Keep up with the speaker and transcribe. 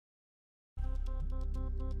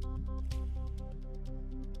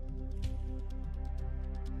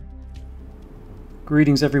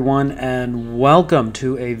Greetings, everyone, and welcome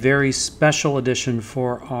to a very special edition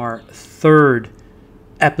for our third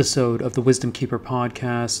episode of the Wisdom Keeper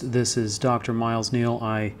podcast. This is Dr. Miles Neal.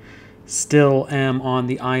 I still am on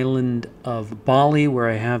the island of Bali, where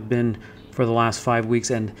I have been for the last 5 weeks,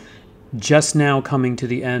 and just now coming to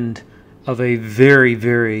the end of a very,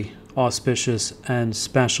 very auspicious and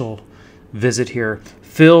special visit here,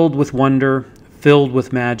 filled with wonder, filled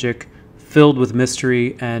with magic, filled with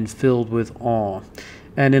mystery, and filled with awe.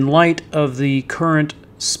 And in light of the current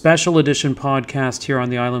special edition podcast here on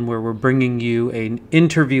the island, where we're bringing you an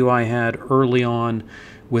interview I had early on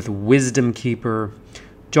with Wisdom Keeper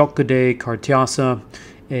Tjok Gde Kerthyasa,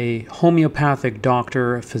 a homeopathic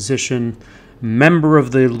doctor, physician, member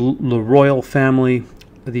of the royal family,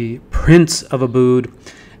 the Prince of Ubud,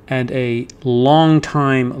 and a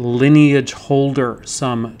long-time lineage holder,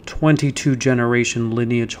 some 22-generation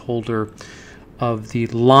lineage holder of the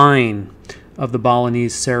line of the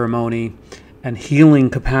Balinese ceremony and healing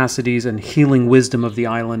capacities and healing wisdom of the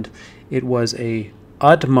island. It was a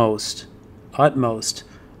utmost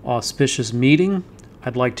auspicious meeting.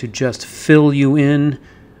 I'd like to just fill you in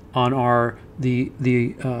on the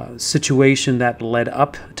situation that led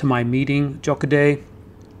up to my meeting, Tjok Gde,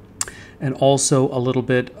 and also a little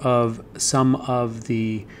bit of some of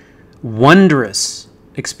the wondrous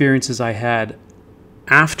experiences I had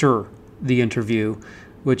after the interview,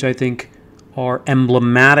 which I think are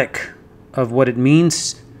emblematic of what it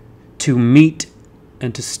means to meet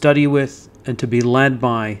and to study with and to be led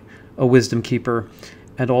by a wisdom keeper.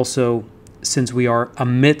 And also, since we are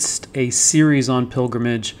amidst a series on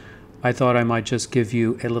pilgrimage, I thought I might just give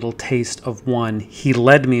you a little taste of one he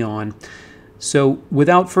led me on. So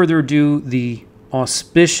without further ado, the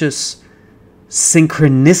auspicious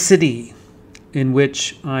synchronicity in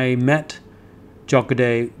which I met Tjok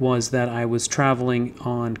Gde was that I was traveling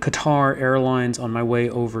on Qatar Airlines on my way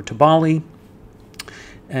over to Bali.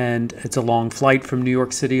 And it's a long flight from New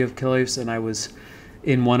York City, of course, and I was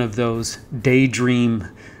in one of those daydream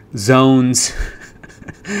zones,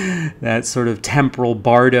 that sort of temporal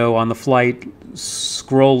bardo on the flight,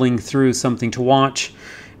 scrolling through something to watch,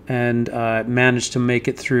 and managed to make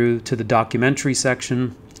it through to the documentary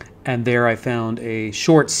section. And there I found a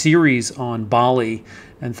short series on Bali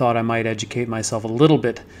and thought I might educate myself a little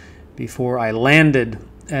bit before I landed.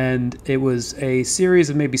 And it was a series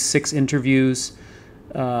of maybe 6 interviews.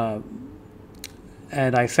 And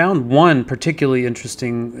I found one particularly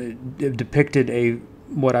interesting. It depicted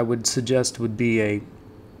what I would suggest would be a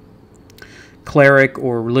cleric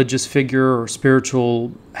or religious figure or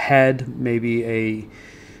spiritual head, maybe a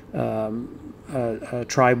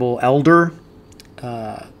tribal elder,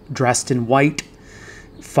 dressed in white,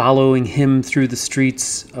 following him through the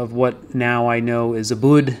streets of what now I know is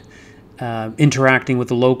Ubud, interacting with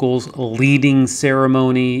the locals, leading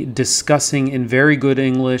ceremony, discussing in very good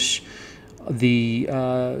English the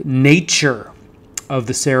nature of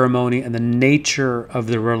the ceremony and the nature of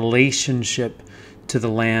the relationship to the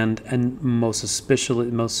land, and most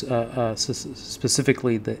specifically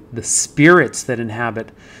the spirits that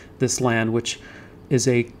inhabit this land, which is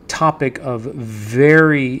a topic of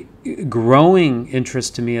very growing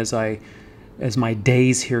interest to me as my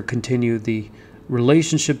days here continue. The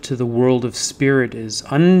relationship to the world of spirit is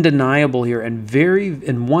undeniable here,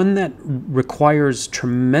 and one that requires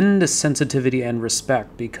tremendous sensitivity and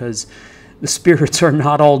respect, because the spirits are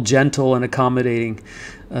not all gentle and accommodating.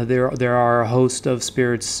 There are a host of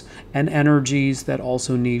spirits and energies that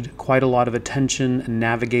also need quite a lot of attention and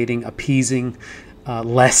navigating, appeasing,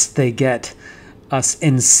 lest they get us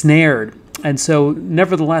ensnared. And so,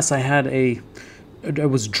 nevertheless, I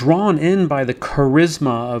was drawn in by the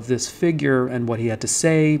charisma of this figure and what he had to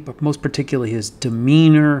say, but most particularly his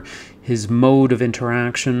demeanor, his mode of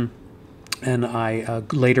interaction. And I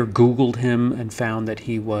later Googled him and found that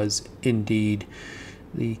he was indeed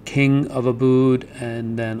the king of Ubud.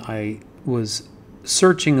 And then I was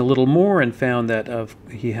searching a little more and found that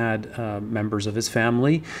he had members of his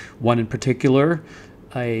family, one in particular,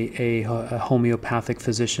 a homeopathic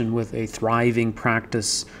physician with a thriving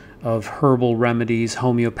practice of herbal remedies,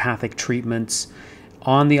 homeopathic treatments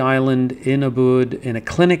on the island in Ubud, in a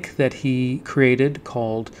clinic that he created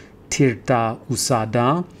called Tirta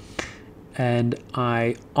Usada. And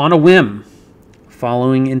I, on a whim,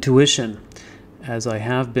 following intuition, as I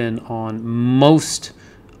have been on most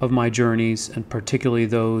of my journeys, and particularly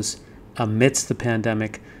those amidst the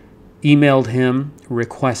pandemic, emailed him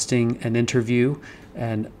requesting an interview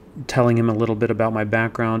and telling him a little bit about my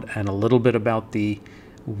background and a little bit about the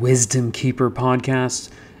Wisdom Keeper podcast.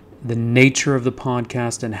 the nature of the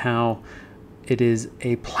podcast and how it is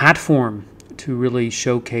a platform to really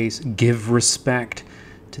showcase, give respect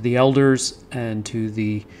to the elders and to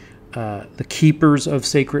the keepers of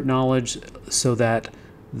sacred knowledge, so that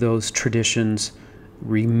those traditions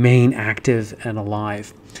remain active and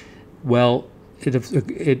alive. Well,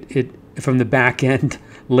 it from the back end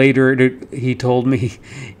later, he told me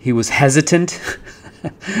he was hesitant.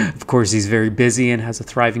 Of course, he's very busy and has a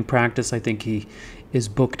thriving practice. I think he is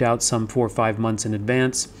booked out some 4 or 5 months in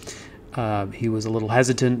advance. He was a little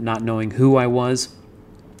hesitant, not knowing who I was.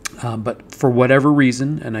 But for whatever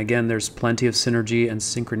reason, and again, there's plenty of synergy and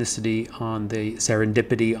synchronicity on the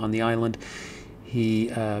serendipity on the island,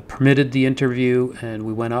 he permitted the interview, and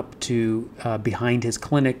we went up to behind his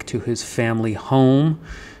clinic to his family home,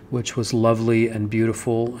 which was lovely and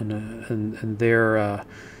beautiful. And there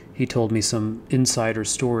he told me some insider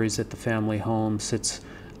stories that the family home sits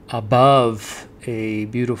above a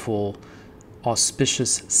beautiful,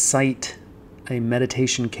 auspicious site, a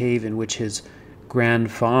meditation cave in which his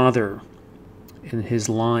grandfather in his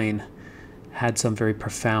line had some very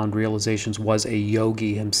profound realizations, was a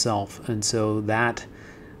yogi himself. And so that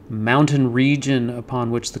mountain region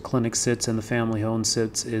upon which the clinic sits and the family home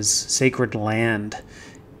sits is sacred land,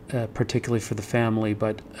 particularly for the family,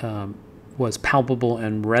 but was palpable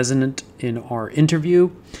and resonant in our interview.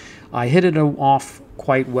 I hit it off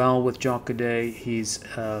quite well with Tjok Gde. He's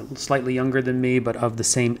slightly younger than me, but of the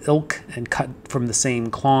same ilk and cut from the same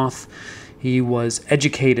cloth. He was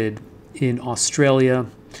educated in Australia.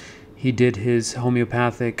 He did his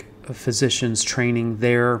homeopathic physician's training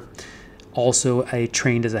there. Also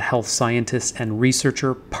trained as a health scientist and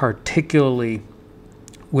researcher, particularly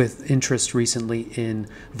with interest recently in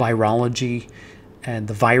virology and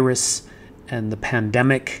the virus and the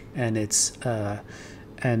pandemic and its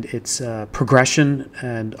progression,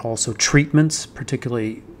 and also treatments.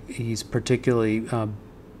 He's particularly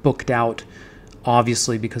booked out,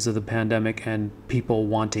 obviously because of the pandemic and people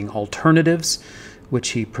wanting alternatives, which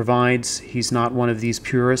he provides. He's not one of these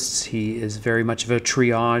purists. He is very much of a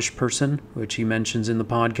triage person, which he mentions in the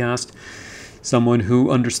podcast. Someone who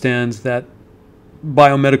understands that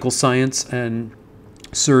biomedical science and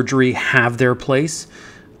surgery have their place,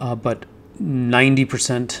 but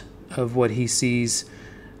 90% of what he sees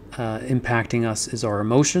impacting us is our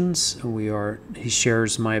emotions. He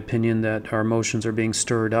shares my opinion that our emotions are being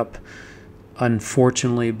stirred up,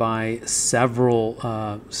 unfortunately, by several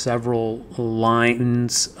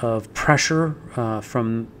lines of pressure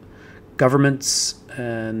from governments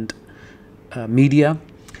and media,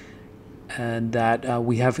 and that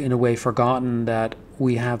we have in a way forgotten that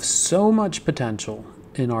we have so much potential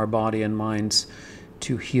in our body and minds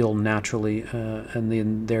to heal naturally, and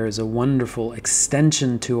then there is a wonderful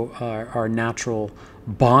extension to our natural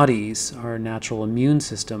bodies, our natural immune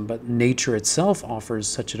system, but nature itself offers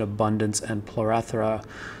such an abundance and plethora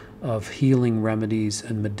of healing remedies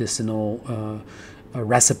and medicinal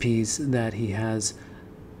recipes that he has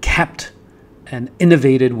kept and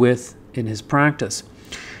innovated with in his practice.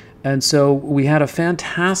 And so we had a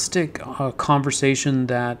fantastic conversation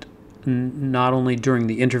that not only during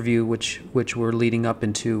the interview, which we're leading up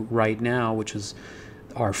into right now, which is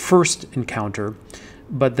our first encounter,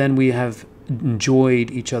 but then we have enjoyed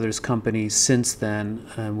each other's company since then,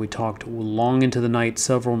 and we talked long into the night,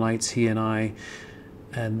 several nights, he and I.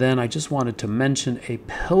 And then I just wanted to mention a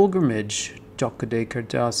pilgrimage Tjok Gde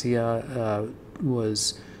Kerthyasa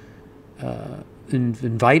was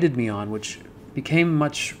invited me on, which became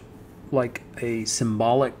much like a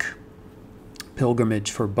symbolic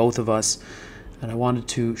pilgrimage for both of us. And I wanted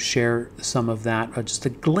to share some of that, just a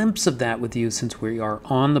glimpse of that with you, since we are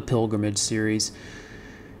on the pilgrimage series.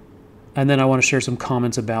 And then I want to share some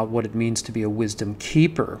comments about what it means to be a wisdom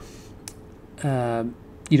keeper.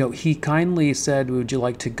 He kindly said, would you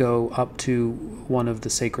like to go up to one of the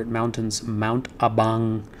sacred mountains, Mount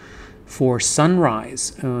Abang, for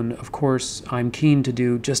sunrise? And of course, I'm keen to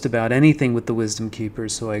do just about anything with the wisdom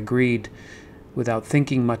keepers, so I agreed without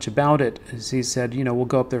thinking much about it. As he said, we'll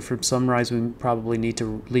go up there for sunrise. We probably need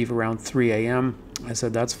to leave around 3 a.m. I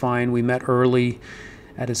said, that's fine. We met early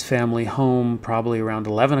at his family home, probably around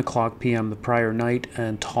 11 o'clock p.m. the prior night,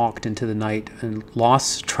 and talked into the night and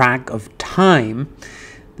lost track of time.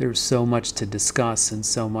 There's so much to discuss and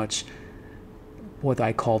so much what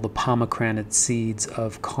I call the pomegranate seeds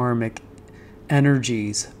of karmic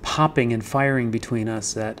energies popping and firing between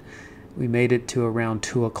us that we made it to around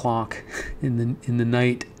 2 o'clock in the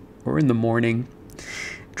night or in the morning.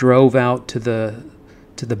 Drove out to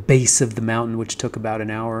the base of the mountain, which took about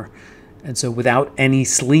an hour. And so without any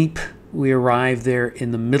sleep, we arrived there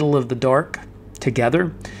in the middle of the dark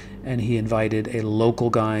together. and he invited a local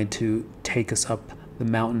guide to take us up the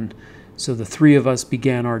mountain. So the three of us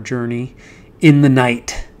began our journey in the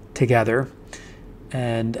night together,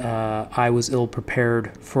 and I was ill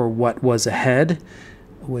prepared for what was ahead,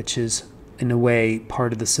 which is in a way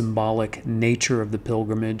part of the symbolic nature of the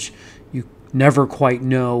pilgrimage. You never quite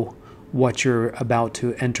know what you're about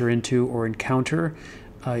to enter into or encounter.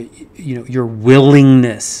 Your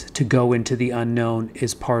willingness to go into the unknown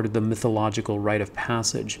is part of the mythological rite of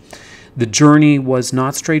passage. The journey was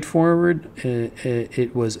not straightforward.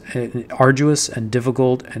 It was arduous and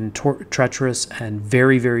difficult and treacherous and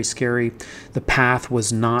very, very scary. The path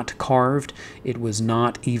was not carved. It was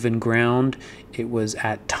not even ground. It was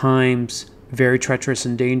at times very treacherous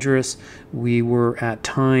and dangerous. We were at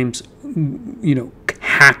times,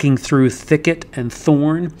 hacking through thicket and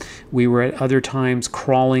thorn. We were at other times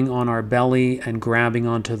crawling on our belly and grabbing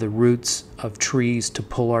onto the roots of trees to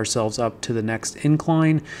pull ourselves up to the next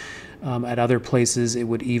incline. At other places, it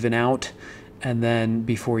would even out. And then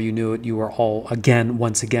before you knew it, you were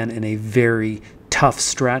once again, in a very tough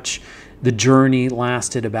stretch. The journey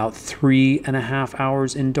lasted about 3.5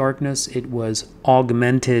 hours in darkness. It was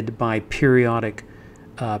augmented by periodic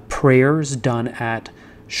prayers done at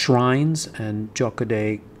shrines, and Tjok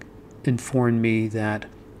Gde informed me that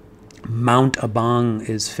Mount Abang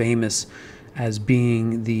is famous as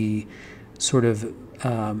being the sort of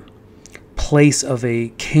place of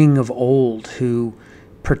a king of old who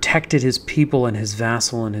protected his people and his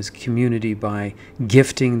vassal and his community by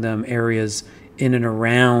gifting them areas in and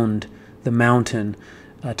around the mountain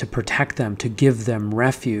to protect them, to give them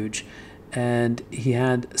refuge. And he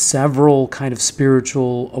had several kind of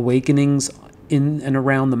spiritual awakenings in and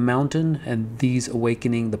around the mountain, and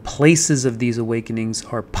the places of these awakenings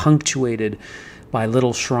are punctuated by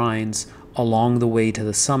little shrines along the way to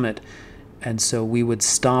the summit. And so we would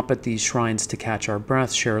stop at these shrines to catch our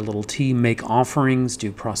breath, share a little tea, make offerings,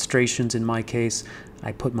 do prostrations. In my case,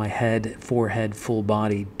 I put my head, forehead, full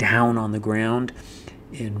body down on the ground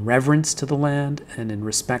in reverence to the land and in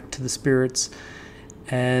respect to the spirits.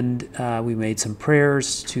 And we made some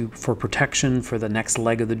prayers for protection for the next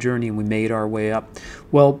leg of the journey, and we made our way up.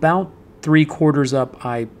 Well, about 3/4 up,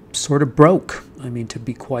 I sort of broke. I mean, to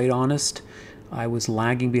be quite honest, I was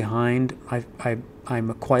lagging behind.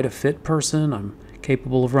 I'm quite a fit person. I'm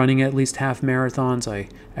capable of running at least half marathons. I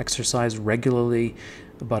exercise regularly,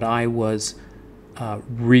 but I was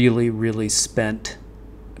really, really spent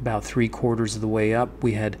about 3/4 of the way up.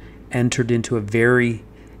 We had entered into a very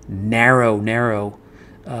narrow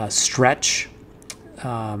stretch.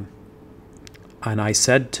 And I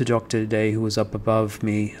said to Tjok Gde, who was up above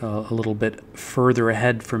me, a little bit further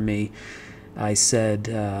ahead from me, I said,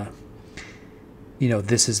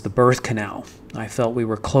 this is the birth canal. I felt we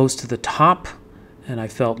were close to the top, and I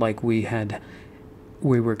felt like we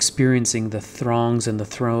were experiencing the throngs and the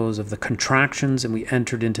throes of the contractions, and we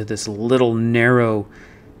entered into this little narrow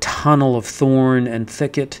tunnel of thorn and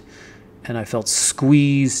thicket, and I felt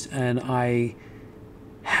squeezed, and I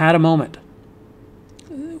had a moment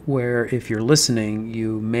where, if you're listening,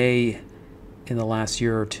 you may, in the last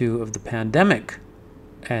year or two of the pandemic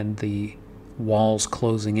and the walls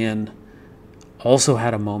closing in, also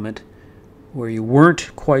had a moment where you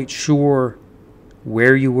weren't quite sure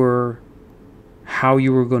where you were, how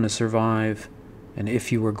you were going to survive, and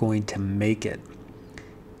if you were going to make it.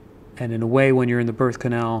 And in a way, when you're in the birth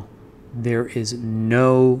canal, there is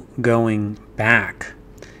no going back.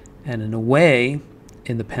 And in a way,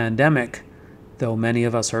 in the pandemic, though many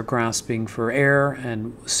of us are grasping for air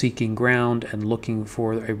and seeking ground and looking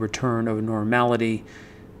for a return of normality,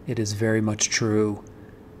 it is very much true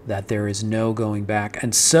that there is no going back.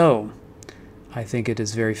 And so I think it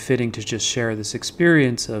is very fitting to just share this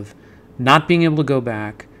experience of not being able to go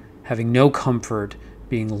back, having no comfort,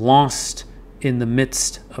 being lost in the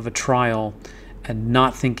midst of a trial, and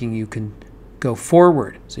not thinking you can go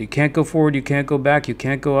forward. So you can't go forward, you can't go back, you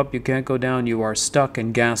can't go up, you can't go down, you are stuck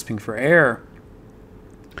and gasping for air.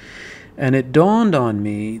 And it dawned on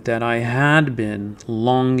me that I had been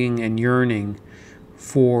longing and yearning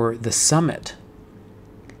for the summit.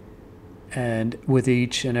 And with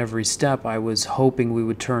each and every step, I was hoping we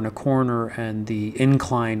would turn a corner and the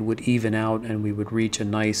incline would even out and we would reach a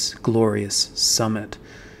nice, glorious summit.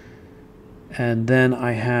 And then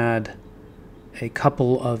I had a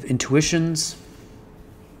couple of intuitions.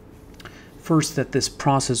 First, that this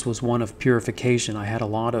process was one of purification. I had a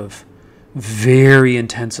lot of very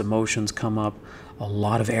intense emotions come up, a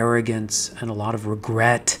lot of arrogance and a lot of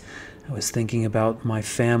regret. I was thinking about my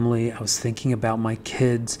family. I was thinking about my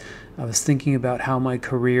kids. I was thinking about how my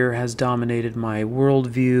career has dominated my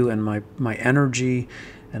worldview and my energy.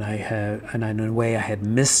 and in a way I had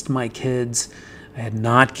missed my kids. I had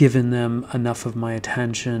not given them enough of my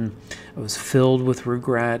attention. I was filled with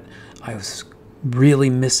regret. I was really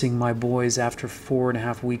missing my boys after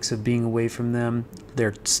 4.5 weeks of being away from them.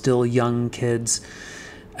 They're still young kids.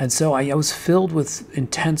 And so I was filled with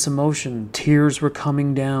intense emotion. Tears were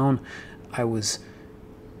coming down. I was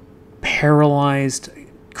paralyzed.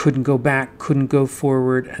 Couldn't go back, couldn't go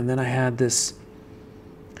forward. And then I had this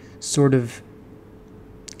sort of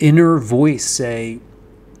inner voice say,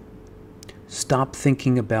 stop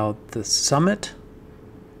thinking about the summit.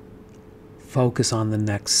 Focus on the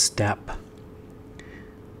next step.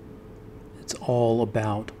 It's all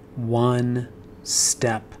about one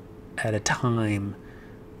step at a time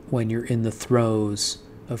when you're in the throes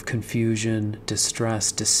of confusion,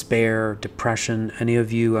 distress, despair, depression. Any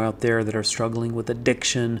of you out there that are struggling with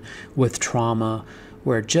addiction, with trauma,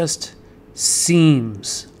 where it just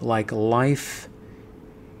seems like life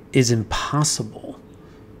is impossible,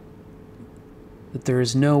 that there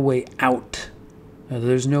is no way out, that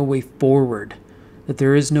there's no way forward, that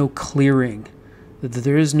there is no clearing, that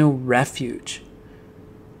there is no refuge,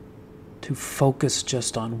 to focus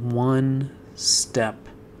just on one step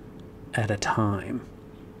at a time.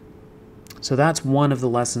 So that's one of the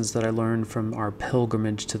lessons that I learned from our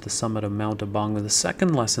pilgrimage to the summit of Mount Abanga. The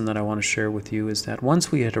second lesson that I want to share with you is that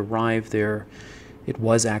once we had arrived there, it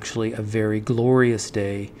was actually a very glorious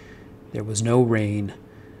day. There was no rain.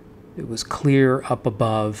 It was clear up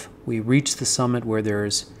above. We reached the summit where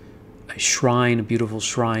there's a shrine, a beautiful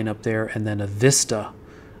shrine up there, and then a vista,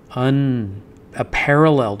 a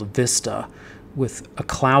paralleled vista with a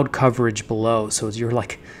cloud coverage below. So you're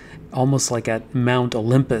like almost like at Mount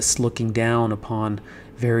Olympus, looking down upon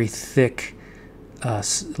very thick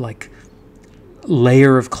like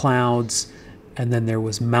layer of clouds. And then there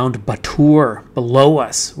was Mount Batur below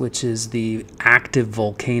us, which is the active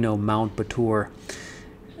volcano Mount Batur.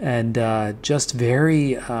 And just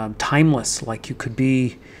very timeless, like you could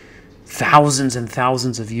be thousands and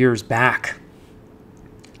thousands of years back,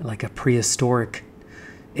 like a prehistoric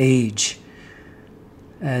age.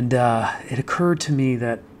 And it occurred to me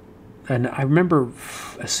that, and I remember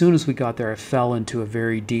as soon as we got there, I fell into a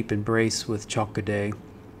very deep embrace with Tjok Gde,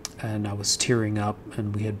 and I was tearing up,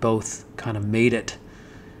 and we had both kind of made it,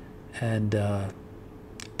 and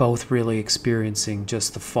both really experiencing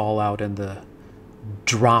just the fallout and the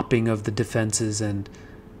dropping of the defenses and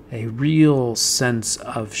a real sense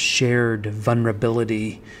of shared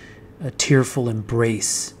vulnerability, a tearful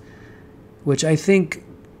embrace, which I think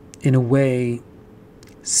in a way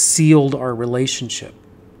sealed our relationship.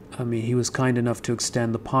 I mean, he was kind enough to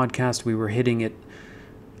extend the podcast. We were hitting it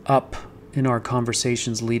up in our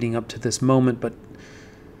conversations leading up to this moment, but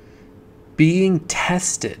being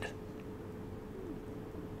tested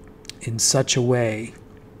in such a way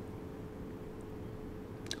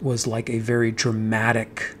was like a very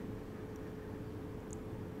dramatic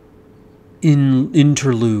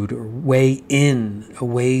interlude, or way in, a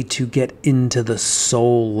way to get into the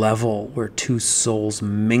soul level where two souls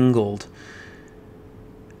mingled.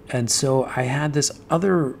 And so I had this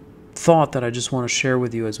other thought that I just want to share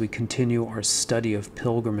with you as we continue our study of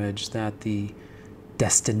pilgrimage, that the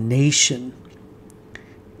destination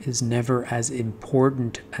is never as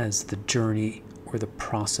important as the journey or the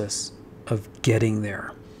process of getting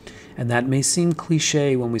there. And that may seem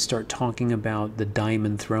cliche when we start talking about the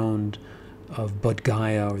diamond throne of Bodh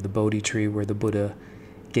Gaya, or the Bodhi tree where the Buddha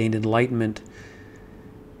gained enlightenment.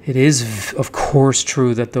 It is, of course,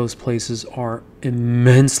 true that those places are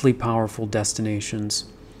immensely powerful destinations.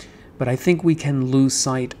 But I think we can lose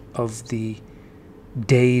sight of the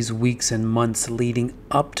days, weeks, and months leading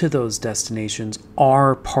up to those destinations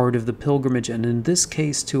are part of the pilgrimage. And in this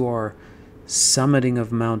case, to our summiting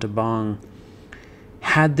of Mount Abang,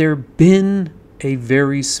 had there been a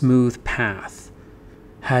very smooth path,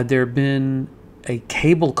 had there been a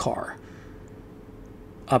cable car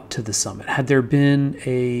up to the summit, had there been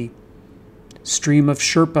a stream of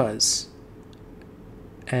Sherpas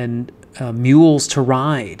and mules to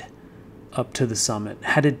ride up to the summit,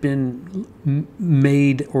 had it been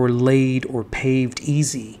made or laid or paved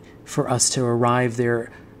easy for us to arrive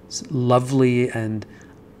there lovely and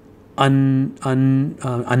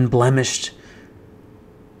unblemished,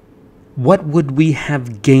 what would we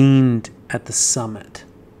have gained at the summit?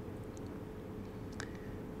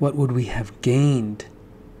 What would we have gained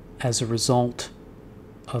as a result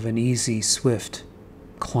of an easy, swift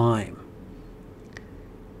climb?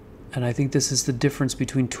 And I think this is the difference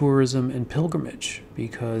between tourism and pilgrimage,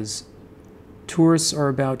 because tourists are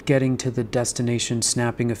about getting to the destination,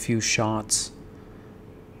 snapping a few shots,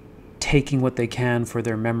 taking what they can for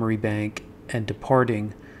their memory bank, and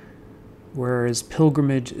departing, whereas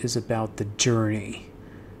pilgrimage is about the journey.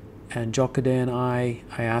 And Tjok Gde and I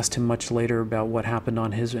asked him much later about what happened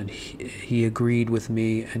on his, and he agreed with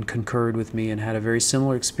me and concurred with me and had a very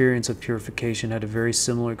similar experience of purification, had a very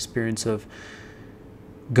similar experience of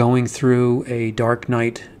going through a dark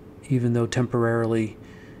night, even though temporarily,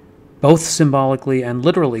 both symbolically and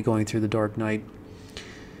literally going through the dark night.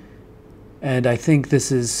 And I think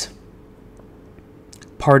this is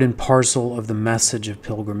part and parcel of the message of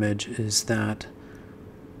pilgrimage, is that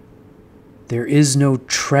there is no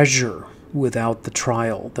treasure without the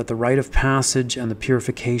trial, that the rite of passage and the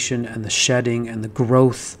purification and the shedding and the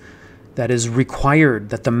growth that is required,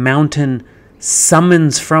 that the mountain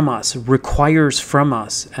summons from us, requires from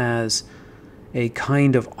us as a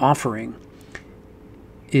kind of offering,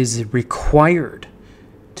 is required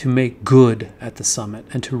to make good at the summit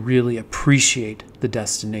and to really appreciate the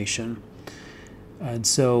destination. And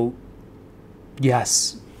so,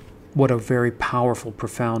 yes, what a very powerful,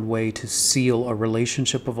 profound way to seal a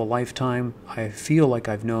relationship of a lifetime. I feel like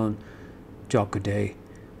I've known Tjok Gde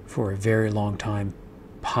for a very long time,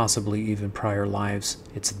 possibly even prior lives.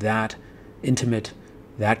 It's that intimate,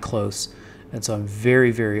 that close. And so I'm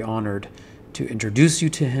very, very honored to introduce you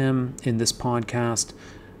to him in this podcast.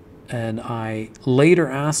 And I later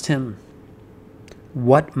asked him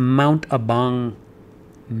what Mount Abang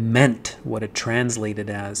meant, what it translated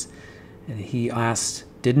as. And he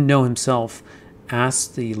didn't know himself,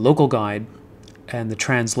 asked the local guide, and the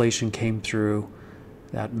translation came through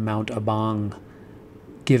that Mount Abang,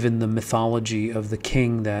 given the mythology of the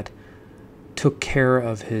king that took care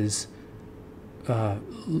of his,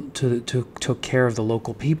 took care of the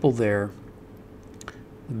local people there.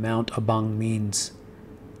 Mount Abang means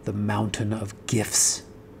the mountain of gifts.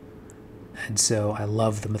 And so I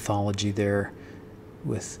love the mythology there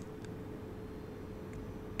with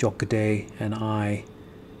Tjok Gde and I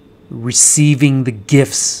receiving the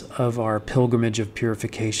gifts of our pilgrimage of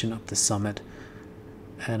purification up the summit.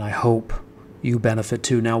 And I hope you benefit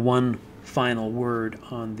too. Now, one final word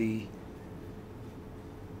on the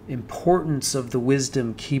importance of the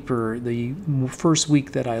wisdom keeper. The first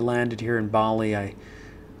week that I landed here in Bali, I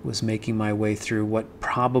was making my way through what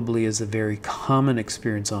probably is a very common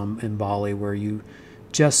experience in Bali, where you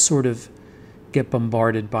just sort of get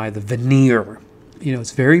bombarded by the veneer. You know,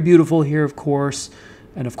 it's very beautiful here, of course.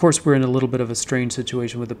 And of course, we're in a little bit of a strange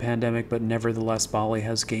situation with the pandemic, but nevertheless, Bali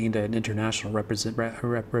has gained an international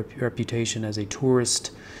reputation as a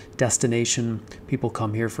tourist destination. People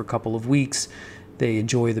come here for a couple of weeks. They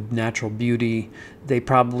enjoy the natural beauty. They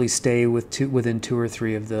probably stay within 2 or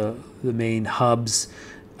 3 of the main hubs.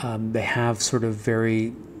 They have sort of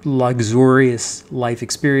very luxurious life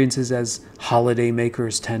experiences, as holiday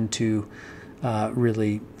makers tend to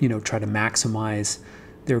really, try to maximize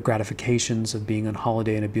their gratifications of being on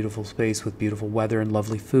holiday in a beautiful space with beautiful weather and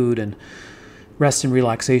lovely food and rest and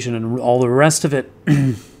relaxation and all the rest of it.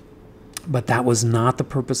 But that was not the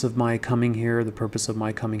purpose of my coming here. The purpose of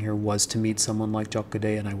my coming here was to meet someone like Tjok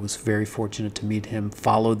Gde, and I was very fortunate to meet him,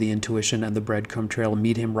 follow the intuition and the breadcrumb trail,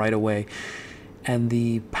 meet him right away. And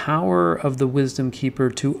the power of the wisdom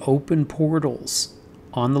keeper to open portals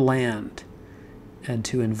on the land and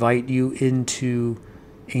to invite you into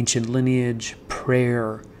ancient lineage,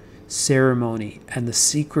 prayer, ceremony, and the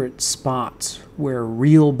secret spots where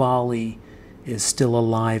real Bali is still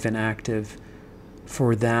alive and active.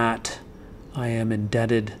 For that, I am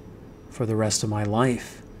indebted for the rest of my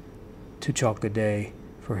life to Tjok Gde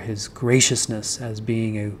for his graciousness as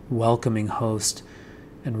being a welcoming host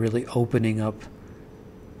and really opening up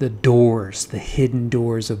the doors, the hidden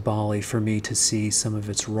doors of Bali for me to see some of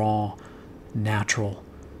its raw, natural,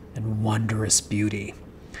 and wondrous beauty.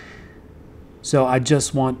 So I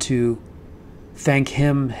just want to thank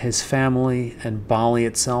him, his family, and Bali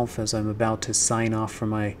itself as I'm about to sign off for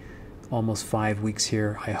my almost 5 weeks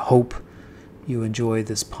here. I hope you enjoy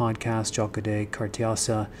this podcast. Tjok Gde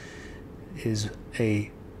Kerthyasa is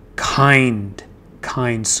a kind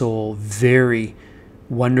soul, very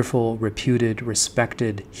wonderful, reputed,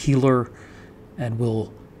 respected healer, and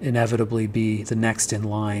will inevitably be the next in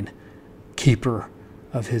line keeper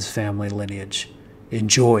of his family lineage.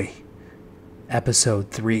 Enjoy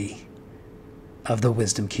episode 3 of the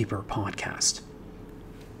Wisdom Keeper podcast.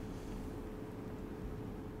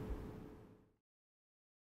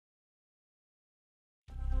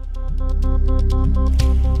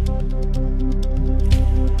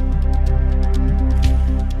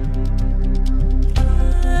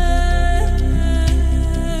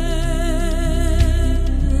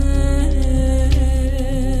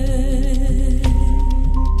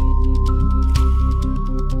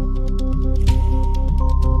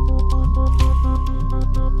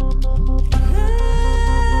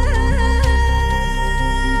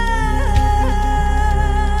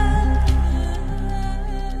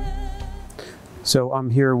 So I'm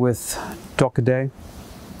here with Tjok Gde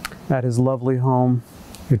at his lovely home,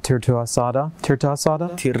 Tirta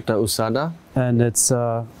Usada. And it's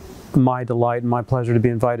my delight and my pleasure to be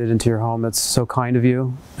invited into your home. It's so kind of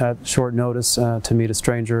you at short notice to meet a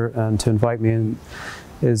stranger and to invite me in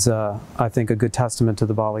is, I think, a good testament to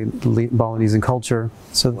the Balinese culture.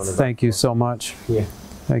 So thank you so much. Yeah.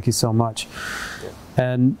 Thank you so much. Yeah.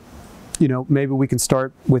 And you know, maybe we can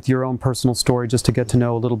start with your own personal story just to get to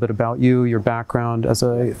know a little bit about you, your background as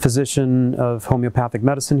a physician of homeopathic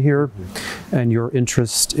medicine here, and your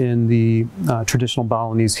interest in the traditional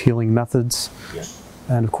Balinese healing methods. Yeah.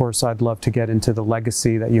 And of course, I'd love to get into the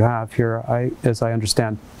legacy that you have here. As I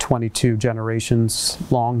understand, 22 generations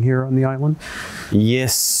long here on the island.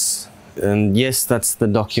 Yes, and yes, that's the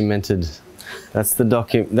documented. That's in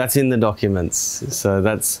the documents. So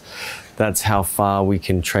that's how far we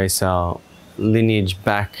can trace our lineage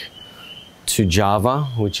back to Java,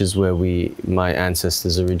 which is where my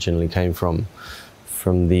ancestors originally came from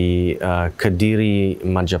the Kediri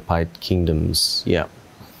Majapahit kingdoms. Yeah.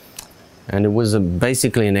 And it was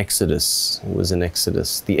basically an exodus. It was an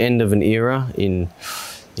exodus. The end of an era in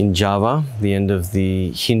Java, the end of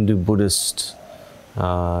the Hindu-Buddhist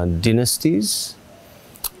dynasties.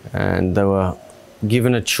 And they were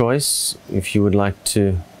given a choice if you would like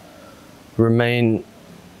to remain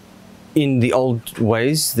in the old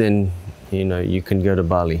ways, then you can go to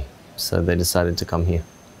Bali. So they decided to come here.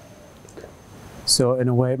 So in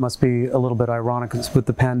a way, it must be a little bit ironic because with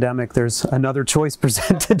the pandemic, there's another choice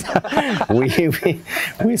presented.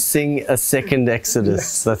 We're seeing a second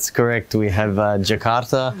exodus. That's correct. We have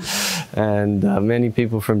Jakarta and many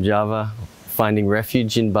people from Java finding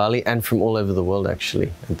refuge in Bali and from all over the world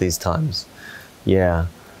actually at these times. Yeah.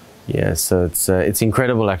 So it's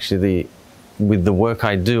incredible actually. With the work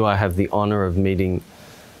I do, I have the honor of meeting.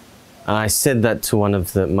 I said that to one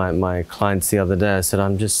of my clients the other day. I said,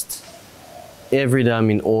 every day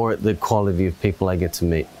I'm in awe at the quality of people I get to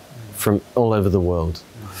meet from all over the world.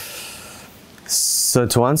 So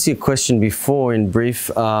to answer your question before in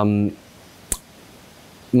brief, my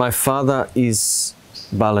father is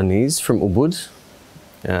Balinese from Ubud,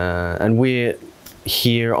 and we're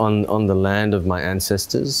here on the land of my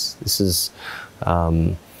ancestors. This is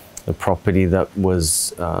a property that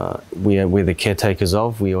was we're the caretakers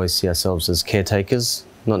of. We always see ourselves as caretakers,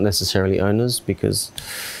 not necessarily owners, because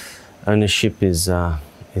ownership is a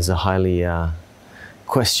highly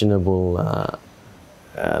questionable,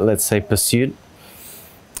 let's say, pursuit.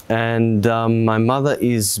 And my mother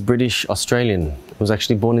is British Australian. Was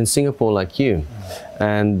actually born in Singapore like you,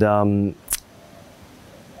 and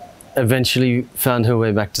eventually found her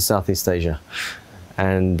way back to Southeast Asia,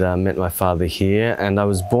 and met my father here. And I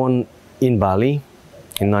was born in Bali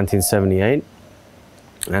in 1978,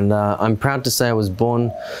 and I'm proud to say I was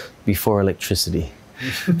born before electricity,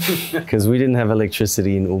 because we didn't have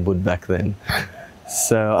electricity in Ubud back then.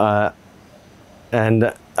 So,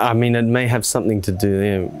 and I mean, it may have something to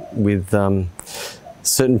do with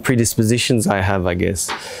certain predispositions I have, I guess.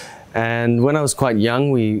 And when I was quite young,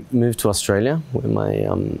 we moved to Australia, where my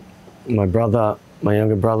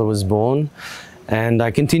younger brother was born, and I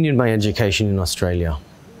continued my education in Australia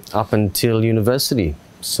up until university.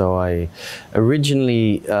 So I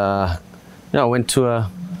originally, I went to a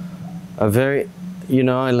very,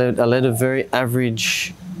 I led a very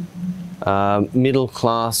average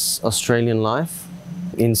middle-class Australian life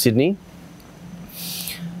in Sydney.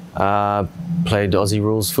 Played Aussie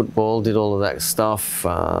rules football, did all of that stuff,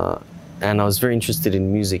 and I was very interested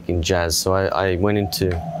in music, in jazz. So I went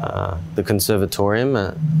into the conservatorium,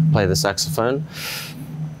 play the saxophone,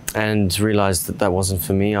 and realized that that wasn't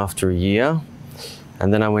for me after a year.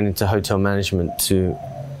 And then I went into hotel management to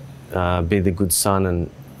be the good son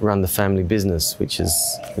and run the family business, which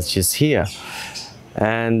is here.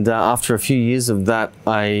 And after a few years of that,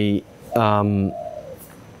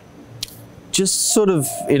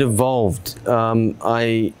 it evolved.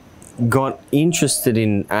 I got interested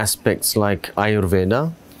in aspects like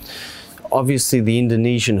Ayurveda, obviously the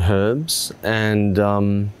Indonesian herbs, and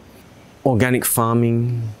organic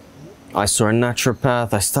farming. I saw a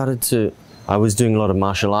naturopath. I was doing a lot of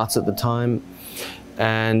martial arts at the time,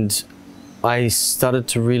 and I started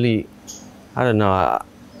to really, I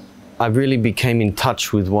really became in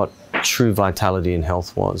touch with what true vitality and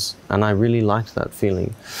health was, and I really liked that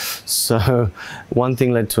feeling. So one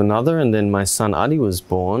thing led to another, and then my son Adi was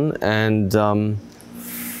born, and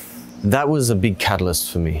that was a big catalyst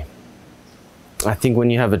for me. I think when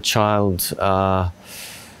you have a child,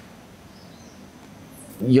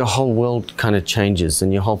 your whole world kind of changes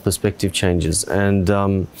and your whole perspective changes, and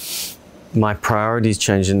my priorities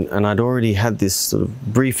changed, and I'd already had this sort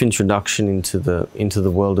of brief introduction into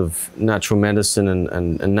the world of natural medicine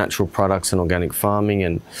and natural products and organic farming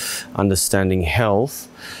and understanding health.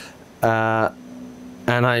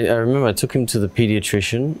 And I remember I took him to the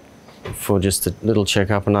pediatrician for just a little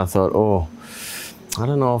checkup, and I thought, oh, I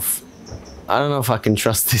don't know if I can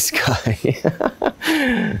trust this guy.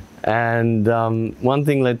 And one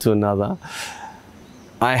thing led to another.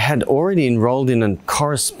 I had already enrolled in a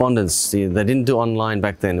correspondence. They didn't do online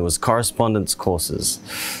back then. It was correspondence courses.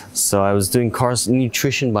 So I was doing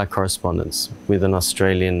nutrition by correspondence with an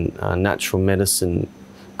Australian natural medicine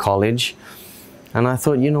college. And I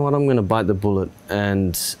thought, you know what, I'm going to bite the bullet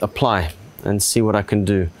and apply and see what I can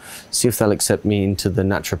do. See if they'll accept me into the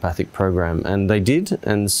naturopathic program. And they did.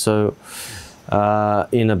 And so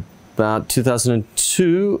in about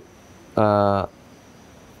 2002,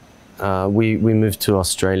 we moved to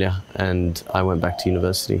Australia, and I went back to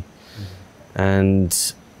university. And,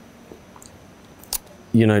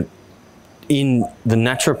 you know, in the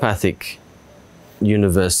naturopathic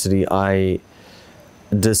university, I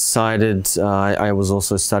decided, I was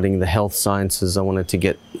also studying the health sciences. I wanted to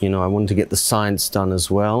get, I wanted to get the science done as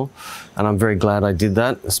well. And I'm very glad I did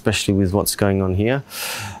that, especially with what's going on here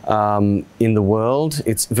in the world.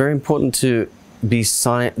 It's very important to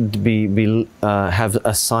have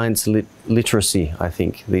a science literacy, I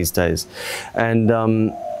think, these days. And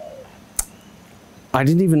I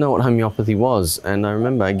didn't even know what homeopathy was. And I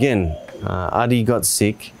remember, again, Adi got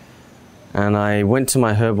sick, and I went to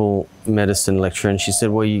my herbal medicine lecturer, and she said,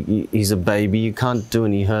 well, he's a baby, you can't do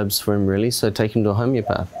any herbs for him really, so take him to a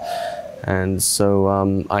homeopath. And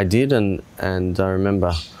so I did, and I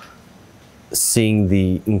remember seeing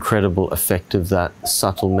the incredible effect of that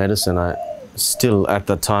subtle medicine. Still, at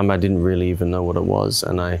that time, I didn't really even know what it was,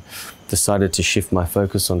 and I decided to shift my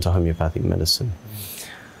focus onto homeopathic medicine.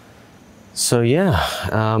 So yeah,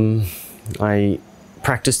 I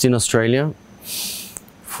practiced in Australia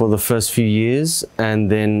for the first few years, and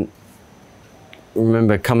then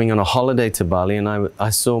remember coming on a holiday to Bali, and I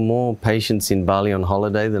saw more patients in Bali on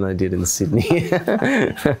holiday than I did in Sydney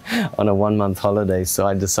on a 1-month holiday. So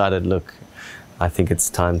I decided, look, I think it's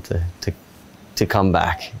time to come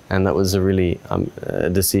back, and that was a really a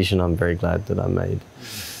decision I'm very glad that I made.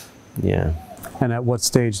 Yeah. And at what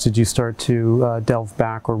stage did you start to delve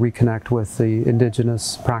back or reconnect with the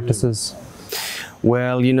indigenous practices?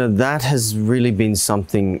 Well, that has really been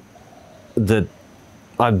something that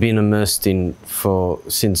I've been immersed in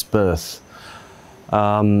since birth.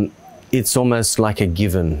 It's almost like a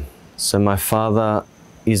given. So my father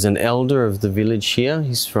is an elder of the village here.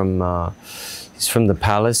 He's from the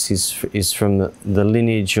palace. He's from the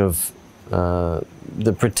lineage of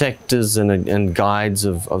the protectors and guides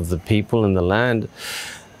of the people and the land.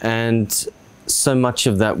 And so much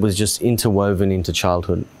of that was just interwoven into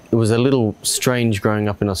childhood. It was a little strange growing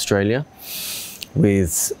up in Australia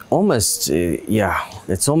with almost,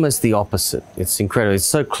 it's almost the opposite. It's incredible. It's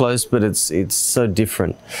so close, but it's so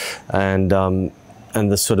different. And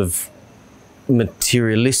the sort of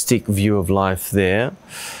materialistic view of life there,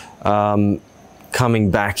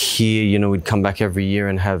 coming back here, we'd come back every year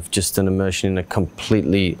and have just an immersion in a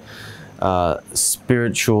completely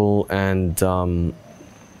spiritual and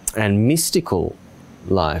mystical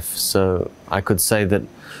life. So I could say that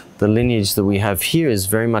the lineage that we have here is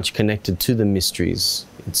very much connected to the mysteries.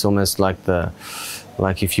 It's almost like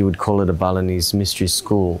if you would call it a Balinese mystery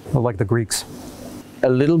school. Or like the Greeks. A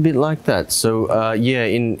little bit like that. So yeah,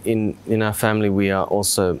 in our family we are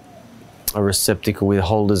also a receptacle. We're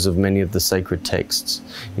holders of many of the sacred texts,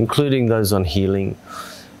 including those on healing,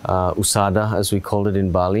 usada as we call it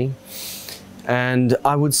in Bali. And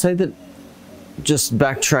I would say that, just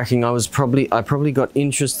backtracking, I probably got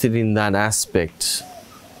interested in that aspect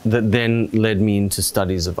that then led me into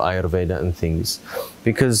studies of Ayurveda and things.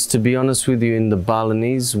 Because to be honest with you, in the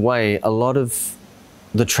Balinese way, a lot of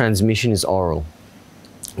the transmission is oral.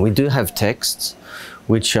 We do have texts,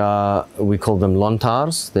 which are, we call them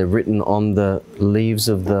lontars. They're written on the leaves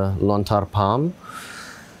of the lontar palm,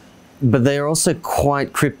 but they are also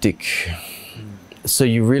quite cryptic. So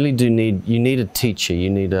you really do need a teacher, you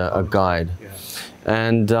need a guide.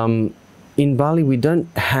 And in Bali, we don't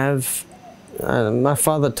have, my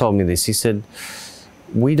father told me this, he said,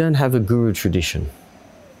 we don't have a guru tradition.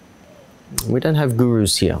 We don't have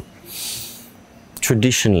gurus here,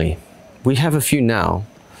 traditionally. We have a few now.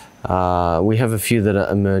 We have a few that are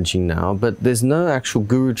emerging now, but there's no actual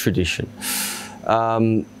guru tradition.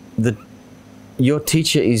 Your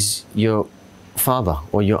teacher is your father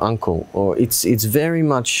or your uncle, or it's very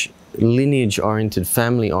much lineage oriented,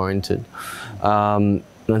 family oriented.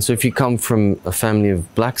 And so if you come from a family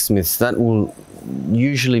of blacksmiths, that will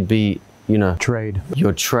usually be, you know,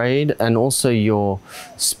 your trade and also your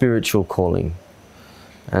spiritual calling.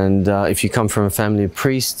 And if you come from a family of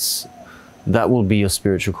priests, that will be your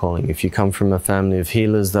spiritual calling. If you come from a family of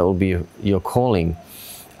healers, that will be your calling,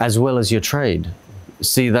 as well as your trade.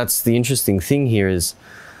 See, that's the interesting thing here, is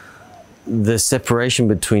the separation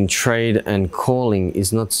between trade and calling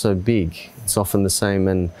is not so big. It's often the same.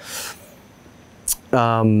 And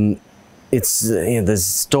it's, you know, there's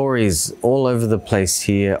stories all over the place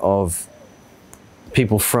here of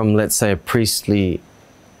people from, let's say, a priestly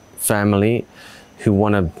family who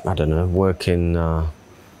want to, I don't know, work in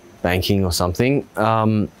banking or something,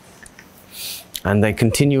 and they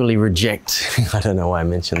continually reject, I don't know why I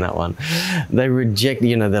mentioned that one, they reject,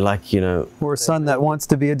 you know, they're like, you know... Or a son that wants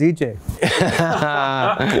to be a DJ.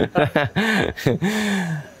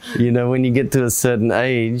 You know, when you get to a certain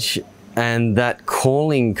age and that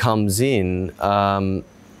calling comes in,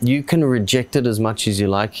 you can reject it as much as you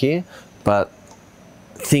like here, but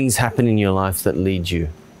things happen in your life that lead you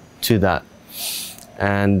to that.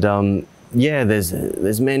 And yeah,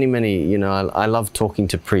 there's many, you know, I love talking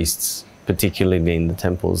to priests, particularly in the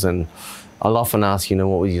temples, and I'll often ask, you know,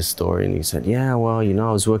 what was your story? And he said, yeah, well, you know,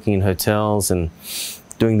 I was working in hotels and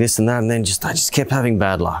doing this and that, and then I just kept having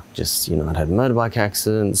bad luck. Just, you know, I'd had a motorbike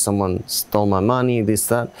accident, someone stole my money, this,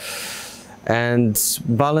 that. And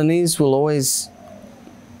Balinese will always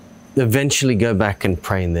eventually go back and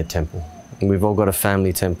pray in their temple. And we've all got a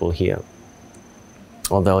family temple here.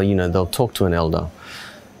 Or they'll, you know, they'll talk to an elder.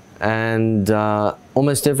 And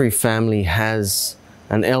almost every family has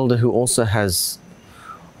an elder who also has,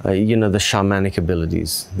 you know, the shamanic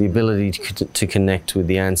abilities, the ability to connect with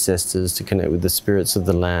the ancestors, to connect with the spirits of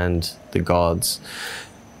the land, the gods.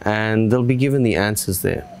 And they'll be given the answers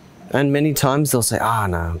there. And many times they'll say,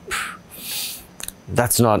 no,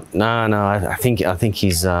 that's not, no, I think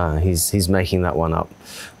he's making that one up.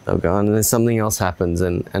 They'll go, and then something else happens,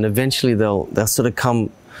 and eventually they'll sort of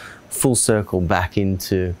come full circle back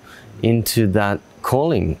into that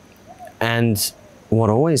calling. And what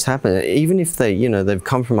always happens, even if they, you know, they've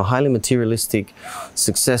come from a highly materialistic,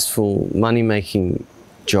 successful, money-making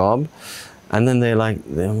job, and then they're like,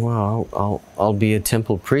 well, I'll be a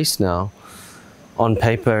temple priest now. On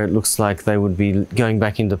paper, it looks like they would be going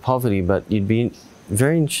back into poverty, but you'd be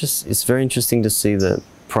very it's very interesting to see the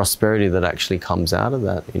prosperity that actually comes out of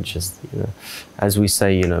that. It just, you know, as we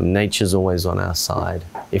say, you know, nature's always on our side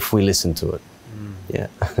if we listen to it. Yeah.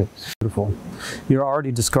 Beautiful. You're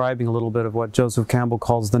already describing a little bit of what Joseph Campbell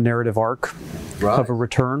calls the narrative arc of a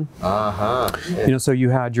return. Yeah. You know, so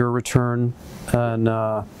you had your return, and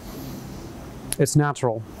it's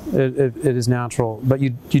natural. It is natural, but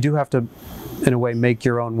you do have to, in a way, make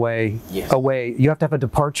your own way. Yes. Away. You have to have a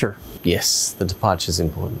departure. Yes, the departure is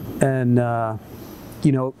important. And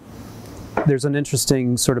you know, there's an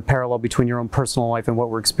interesting sort of parallel between your own personal life and what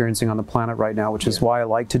we're experiencing on the planet right now, which is why I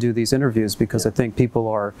like to do these interviews, because I think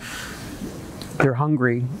people they're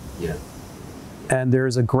hungry. Yeah. And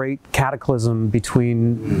there's a great cataclysm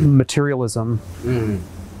between materialism,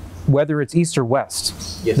 whether it's East or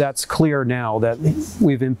West. Yes. That's clear now that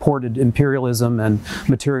we've imported imperialism and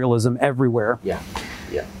materialism everywhere. Yeah.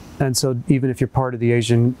 Yeah. And so even if you're part of the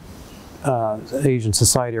Asian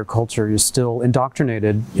society or culture, you're still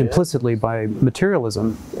indoctrinated implicitly by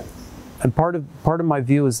materialism. Yeah. And part of my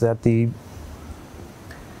view is that the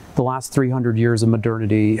last 300 years of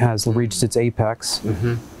modernity has reached its apex.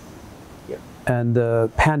 Yeah. And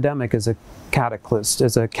the pandemic is a catalyst,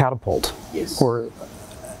 is a catapult. Yes.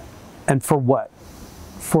 And for what?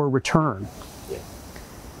 For a return. Yeah.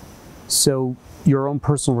 So your own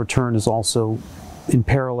personal return is also in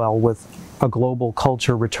parallel with a global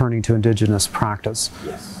culture returning to indigenous practice.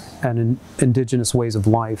 Yes. And indigenous ways of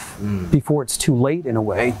life before it's too late, in a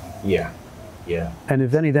way. Yeah. Yeah. And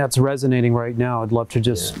if any of that's resonating right now, I'd love to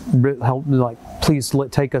just help, like, please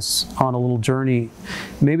take us on a little journey.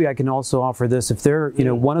 Maybe I can also offer this. If there, you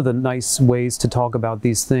know, one of the nice ways to talk about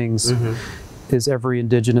these things is every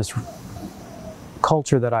indigenous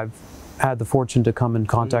culture that I've had the fortune to come in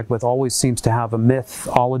contact with always seems to have a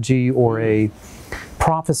mythology or a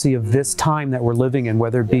prophecy of this time that we're living in,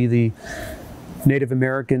 whether it be the Native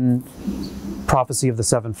American prophecy of the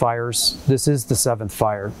seven fires. This is the seventh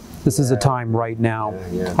fire. This is a time right now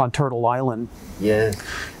on Turtle Island. Yeah.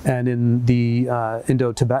 And in the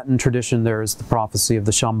Indo-Tibetan tradition, there is the prophecy of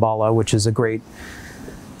the Shambhala, which is a great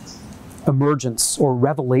emergence or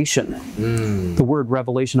revelation. The word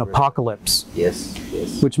revelation, apocalypse. Yes.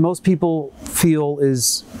 Yes. Which most people feel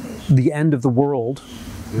is the end of the world.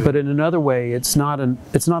 but in another way, it's not an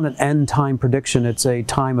end time prediction. It's a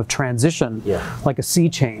time of transition, like a sea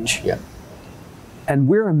change. And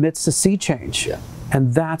we're amidst a sea change.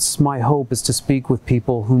 And that's my hope, is to speak with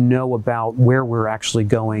people who know about where we're actually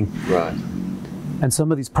going. And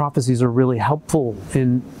some of these prophecies are really helpful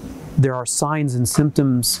in, there are signs and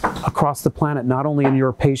symptoms across the planet, not only in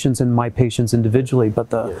your patients and my patients individually,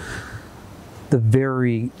 but the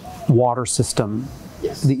very water system,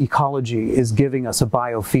 the ecology is giving us a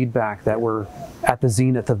biofeedback that we're at the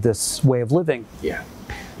zenith of this way of living.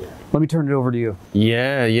 Let me turn it over to you.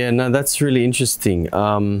 No, that's really interesting.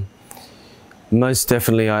 Most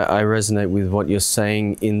definitely I resonate with what you're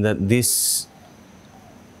saying, in that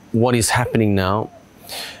what is happening now,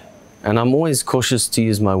 and I'm always cautious to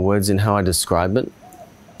use my words in how I describe it,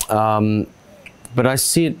 but I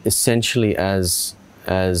see it essentially as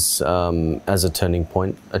a turning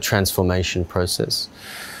point, a transformation process,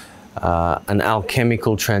 an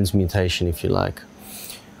alchemical transmutation, if you like.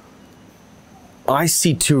 I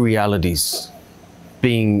see two realities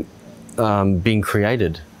being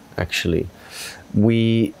created, actually.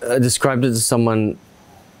 We described it to someone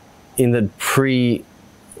in the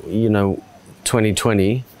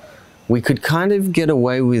 2020, we could kind of get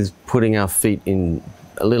away with putting our feet in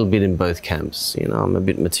a little bit in both camps. I'm a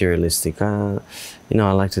bit materialistic. I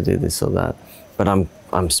like to do this or that, but I'm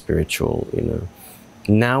spiritual.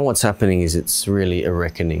 Now what's happening is it's really a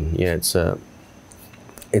reckoning. It's a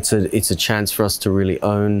chance for us to really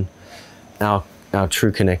own our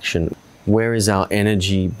true connection. Where is our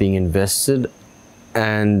energy being invested?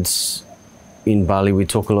 And in Bali, we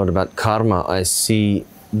talk a lot about karma. I see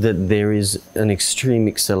that there is an extreme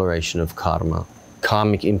acceleration of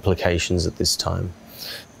karmic implications at this time.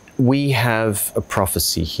 We have a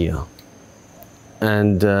prophecy here.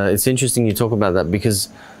 And it's interesting you talk about that, because,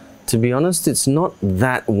 to be honest, it's not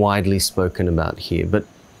that widely spoken about here. But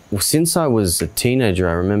since I was a teenager,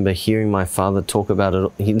 I remember hearing my father talk about it.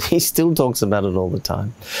 He still talks about it all the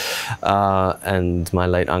time. And my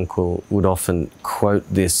late uncle would often quote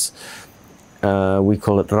this. We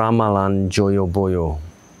call it Ramalan Joyoboyo.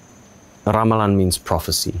 Ramalan means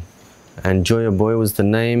prophecy. And Joyoboyo was the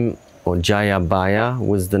name, or Jayabaya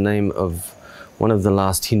was the name of one of the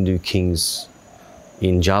last Hindu kings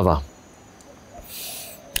in Java.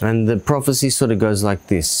 And the prophecy sort of goes like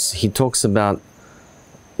this. He talks about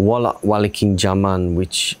Wala Waliking Jaman,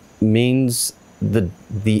 which means the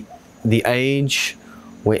age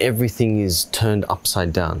where everything is turned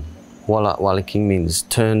upside down. Wala Waliking means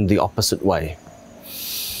turn the opposite way.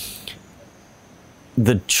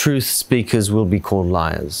 The truth speakers will be called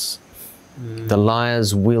liars. The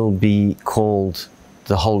liars will be called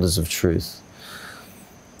the holders of truth.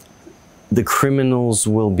 The criminals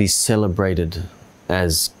will be celebrated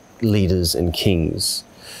as leaders and kings.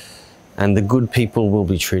 And the good people will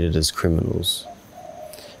be treated as criminals.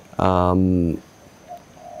 Men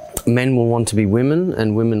will want to be women,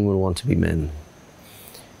 and women will want to be men.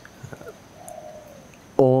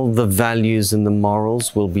 All the values and the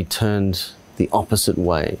morals will be turned the opposite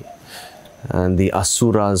way. And the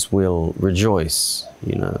asuras will rejoice,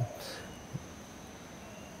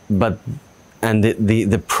 And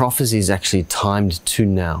the prophecy is actually timed to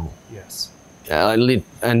now.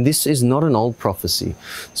 And this is not an old prophecy.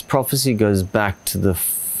 This prophecy goes back to the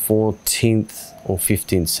 14th or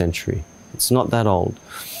 15th century. It's not that old.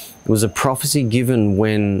 It was a prophecy given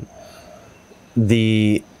when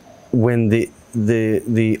the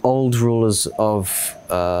old rulers of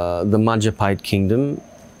the Majapahit kingdom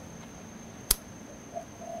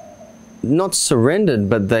not surrendered,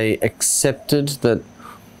 but they accepted that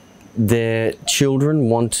their children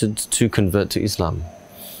wanted to convert to Islam.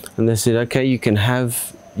 And they said, okay, you can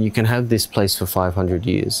have this place for 500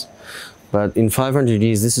 years. But in 500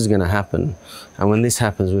 years, this is going to happen. And when this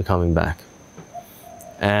happens, we're coming back.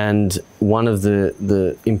 And one of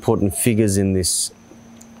the important figures in this,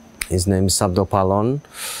 his name is Sabdopalon,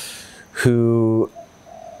 who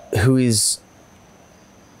is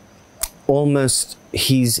almost,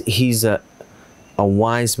 he's a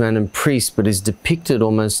wise man and priest, but is depicted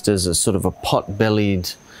almost as a sort of a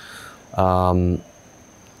pot-bellied,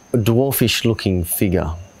 dwarfish-looking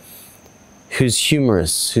figure, who's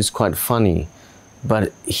humorous, who's quite funny,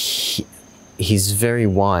 but he's very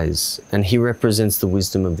wise, and he represents the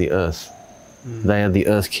wisdom of the earth. They are the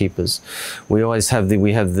earth keepers. We always have the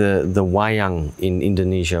wayang in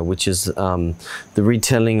Indonesia, which is the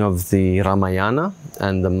retelling of the Ramayana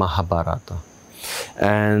and the Mahabharata.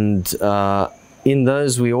 And in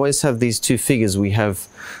those, we always have these two figures. We have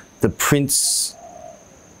the prince,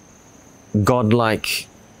 godlike,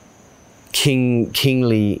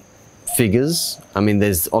 kingly figures. I mean,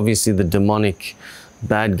 there's obviously the demonic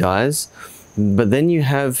bad guys. But then you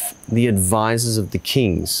have the advisors of the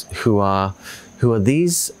kings, who are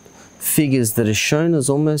these figures that are shown as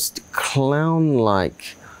almost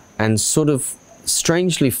clown-like and sort of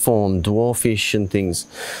strangely formed, dwarfish and things.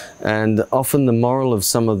 And often the moral of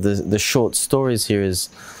some of the short stories here is,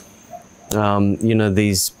 you know,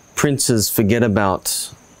 these princes forget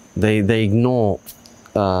about, they ignore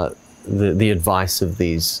the advice of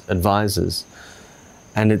these advisors.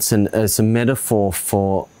 And it's a metaphor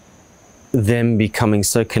for them becoming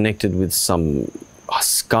so connected with some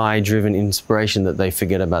sky-driven inspiration that they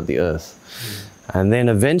forget about the earth. And then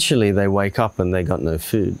eventually they wake up and they got no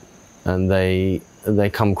food. And they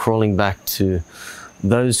come crawling back to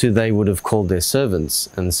those who they would have called their servants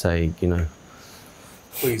and say, you know,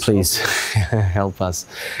 please help us.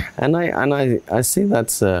 And I see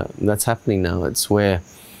that's happening now. It's where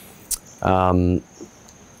we're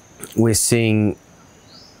seeing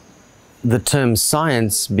the term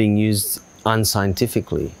science being used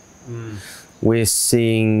unscientifically. We're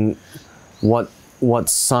seeing what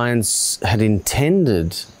science had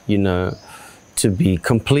intended, you know, to be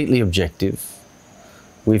completely objective.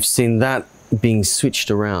 We've seen that being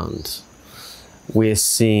switched around. We're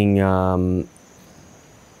seeing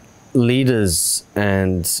leaders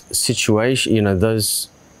and situation, you know, those,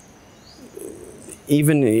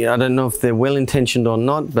 even, I don't know if they're well-intentioned or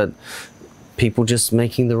not, but people just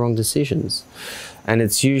making the wrong decisions. And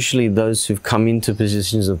it's usually those who've come into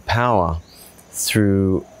positions of power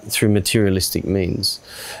through materialistic means.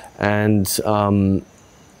 And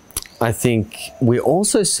I think we're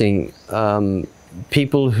also seeing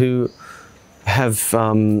people who have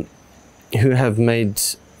made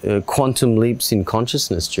quantum leaps in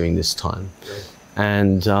consciousness during this time.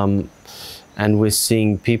 And we're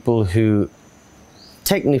seeing people who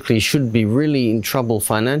technically should be really in trouble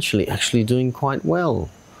financially actually doing quite well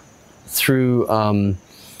through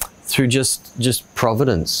just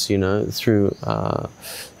providence, you know,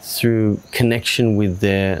 through connection with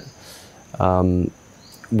their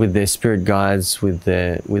spirit guides, with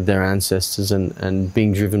their ancestors, and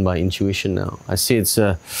being driven by intuition now. I see it's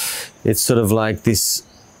sort of like this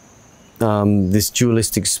this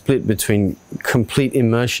dualistic split between complete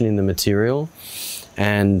immersion in the material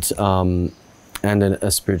and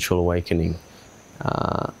a spiritual awakening,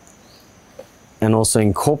 and also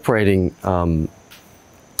incorporating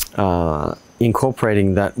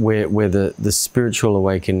that where the spiritual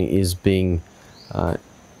awakening is being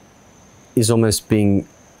is almost being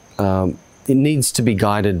it needs to be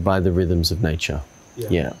guided by the rhythms of nature.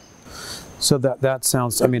 Yeah. So that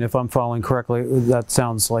sounds, I mean, if I'm following correctly, that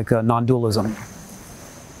sounds like a non-dualism.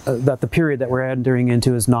 That the period that we're entering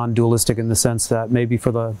into is non-dualistic in the sense that maybe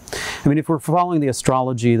for the, I mean, if we're following the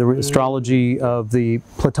astrology of the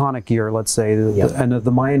Platonic year, let's say, and of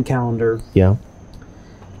the Mayan calendar,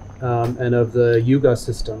 and of the Yuga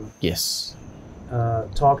system,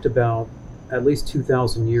 talked about at least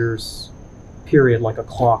 2,000 years period, like a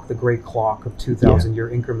clock, the great clock of 2,000 year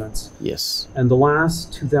increments. And the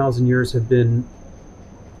last 2,000 years have been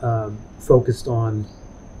focused on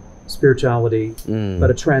spirituality, but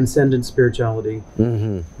a transcendent spirituality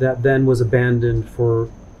that then was abandoned for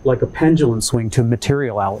like a pendulum swing to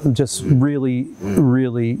material, just really,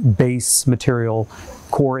 really base material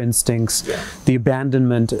core instincts, the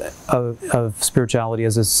abandonment of spirituality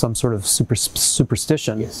as some sort of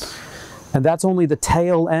superstition. And that's only the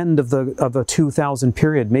tail end of a 2,000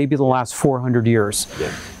 period, maybe the last 400 years.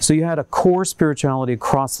 So you had a core spirituality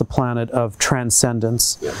across the planet of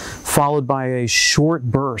transcendence, followed by a short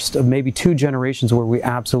burst of maybe 2 generations where we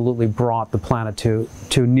absolutely brought the planet to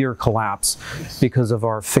near collapse because of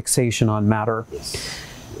our fixation on matter.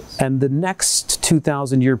 And the next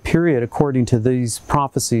 2,000 year period, according to these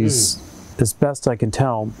prophecies, as best I can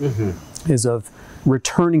tell, is of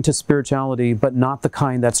returning to spirituality, but not the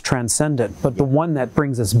kind that's transcendent, but the one that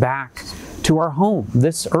brings us back to our home,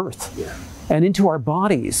 this earth, and into our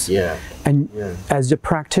bodies. And as a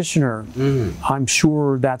practitioner, I'm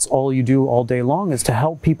sure that's all you do all day long, is to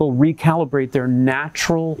help people recalibrate their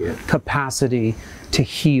natural capacity to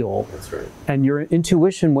heal. And your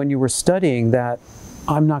intuition when you were studying that,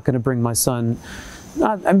 I'm not going to bring my son,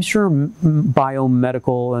 I'm sure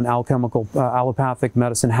biomedical and alchemical, allopathic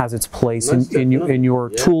medicine has its place in your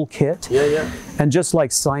toolkit. And just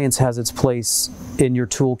like science has its place in your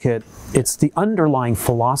toolkit, it's the underlying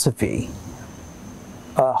philosophy,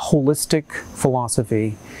 a holistic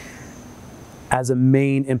philosophy as a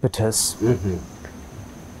main impetus,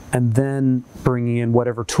 and then bringing in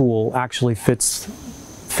whatever tool actually fits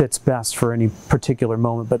best for any particular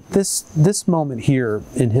moment. But this moment here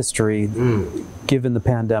in history, given the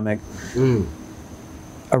pandemic,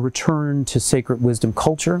 a return to sacred wisdom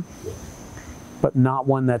culture, but not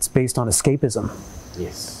one that's based on escapism.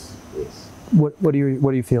 Yes, yes. What are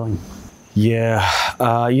you feeling?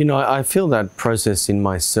 Yeah, you know, I feel that process in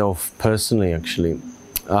myself personally, actually.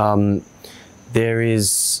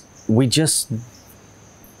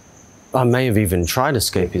 I may have even tried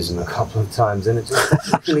escapism a couple of times, and it just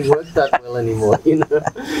doesn't really work that well anymore, you know.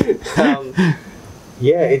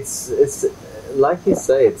 Yeah, it's like you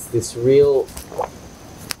say, it's this real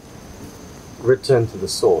return to the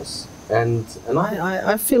source, and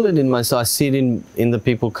I feel it in myself. I see it in the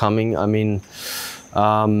people coming. I mean,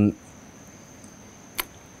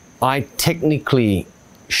 I technically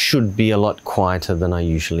should be a lot quieter than I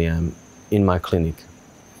usually am in my clinic,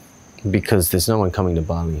 because there's no one coming to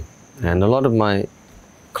Bali. And a lot of my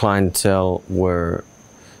clientele were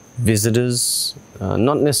visitors,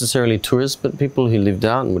 not necessarily tourists, but people who lived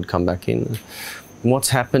out and would come back in. What's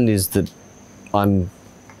happened is that I'm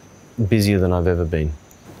busier than I've ever been.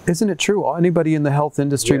 Isn't it true? Anybody in the health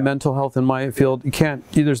industry, Yeah. mental health in my field,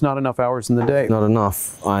 there's not enough hours in the day. Not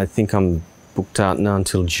enough. I think I'm booked out now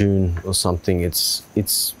until June or something.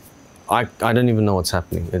 I don't even know what's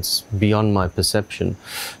happening. It's beyond my perception.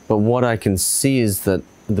 But what I can see is that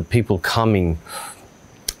the people coming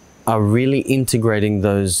are really integrating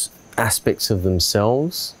those aspects of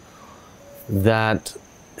themselves that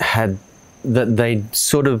they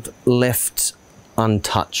sort of left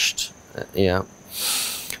untouched. Yeah.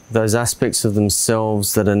 Those aspects of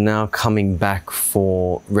themselves that are now coming back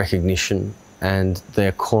for recognition, and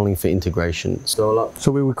they're calling for integration. So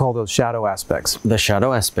we would call those shadow aspects. the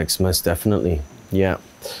shadow aspects, most definitely. Yeah.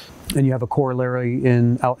 And you have a corollary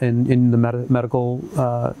in the medical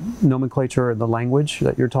nomenclature and the language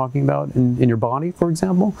that you're talking about in your body, for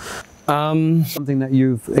example? Something that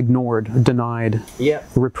you've ignored, denied, Yeah.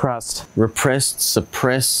 repressed. Repressed,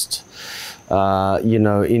 suppressed. You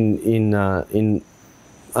know,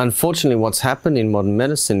 unfortunately, what's happened in modern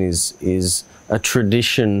medicine is a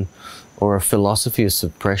tradition or a philosophy of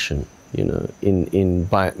suppression. You know,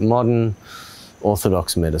 by modern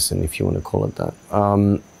orthodox medicine, if you want to call it that.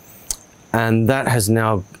 And that has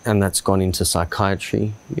now, and that's gone into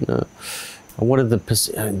psychiatry, you know. What are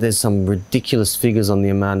there's some ridiculous figures on the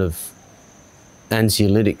amount of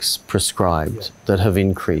anxiolytics prescribed that have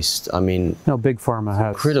increased. I mean, No, big pharma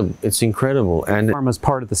has. incredible. It's incredible. And Pharma's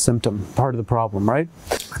part of the symptom, part of the problem, right?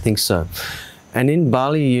 I think so. And in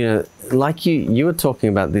Bali, you know, like you were talking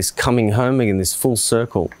about this coming home again, this full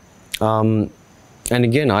circle. And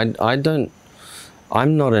again,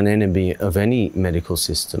 I'm not an enemy of any medical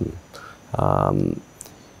system.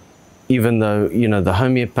 Even though, you know, the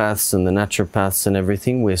homeopaths and the naturopaths and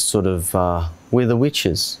everything, we're sort of, we're the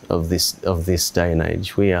witches of this day and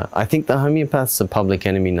age. We are. I think the homeopaths are public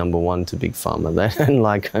enemy #1 to Big Pharma. They don't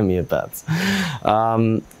like homeopaths.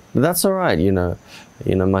 But that's all right, you know.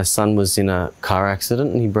 You know, my son was in a car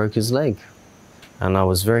accident and he broke his leg. And I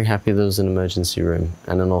was very happy there was an emergency room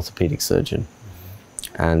and an orthopedic surgeon,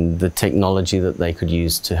 and the technology that they could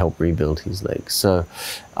use to help rebuild his leg. So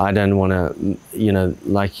I don't want to, you know,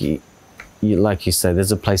 like you say,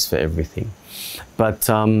 there's a place for everything. But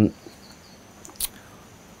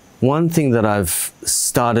one thing that I've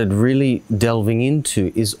started really delving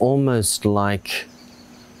into is almost like,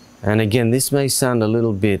 and again, this may sound a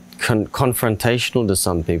little bit confrontational to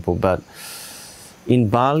some people, but in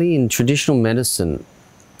Bali, in traditional medicine,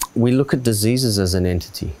 we look at diseases as an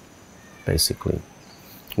entity, basically.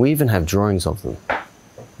 We even have drawings of them.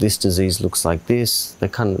 This disease looks like this. They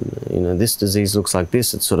kind of, you know, this disease looks like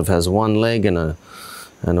this. It sort of has one leg and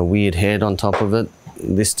a weird head on top of it.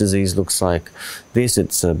 This disease looks like this.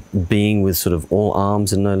 It's a being with sort of all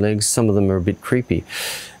arms and no legs. Some of them are a bit creepy.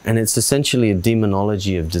 And it's essentially a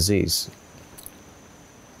demonology of disease.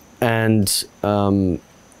 And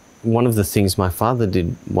one of the things my father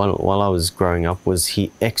did while I was growing up was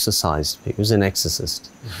he exorcised me. He was an exorcist.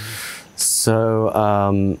 Mm-hmm. So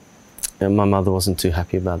and my mother wasn't too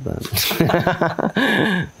happy about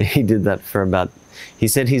that. He did that for he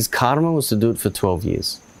said his karma was to do it for 12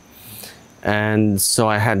 years. And so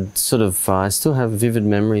I had sort of, I still have vivid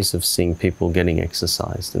memories of seeing people getting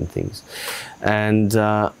exorcised and things. And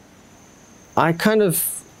I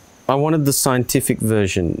wanted the scientific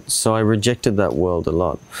version, so I rejected that world a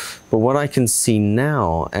lot. But what I can see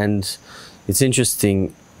now, and it's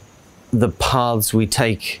interesting, the paths we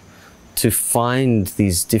take to find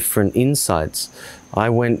these different insights. I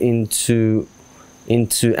went into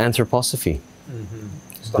anthroposophy,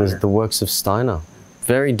 the works of Steiner,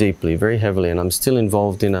 very deeply, very heavily, and I'm still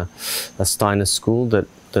involved in a Steiner school that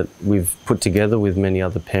we've put together with many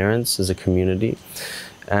other parents as a community.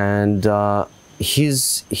 And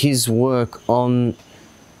his work on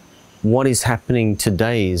what is happening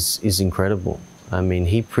today is incredible. I mean,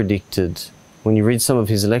 he predicted, when you read some of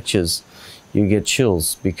his lectures, you get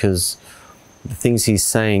chills because the things he's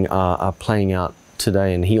saying are playing out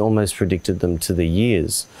today, and he almost predicted them to the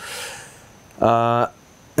years.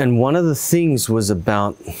 And one of the things was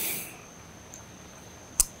about,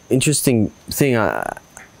 interesting thing,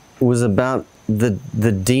 was about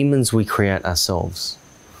the demons we create ourselves.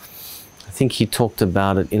 I think he talked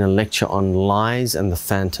about it in a lecture on lies and the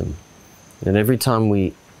phantom. And every time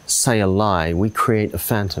we say a lie, we create a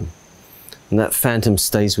phantom. And that phantom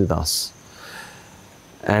stays with us.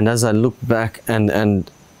 And as I look back, and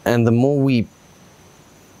the more we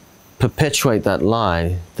perpetuate that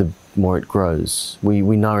lie, the more it grows. We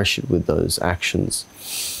nourish it with those actions.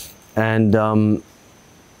 And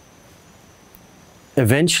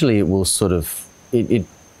eventually it will sort of, it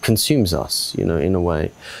consumes us, you know, in a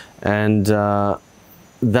way. And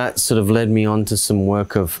that sort of led me on to some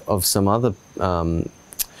work of some other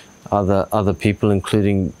people,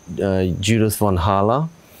 including Judith von Haller,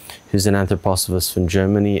 who's an anthroposophist from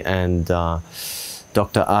Germany, and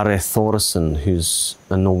Dr. Are Thoresen, who's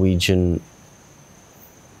a Norwegian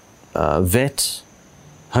vet,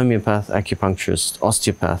 homeopath, acupuncturist,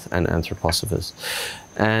 osteopath, and anthroposophist.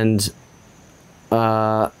 And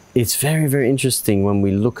it's very, very interesting when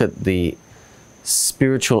we look at the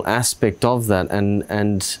spiritual aspect of that,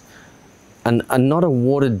 and not a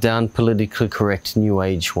watered down, politically correct New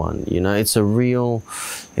Age one. You know, it's a real,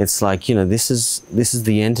 it's like, you know, this is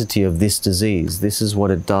the entity of this disease. This is what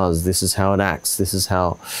it does. This is how it acts. This is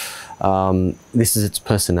how, this is its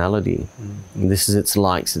personality. This is its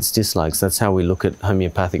likes, its dislikes. That's how we look at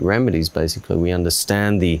homeopathic remedies, basically. We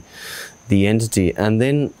understand the entity. And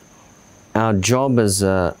then our job as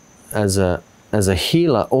a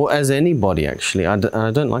healer, or as anybody actually, I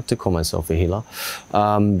don't like to call myself a healer,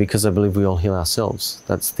 because I believe we all heal ourselves.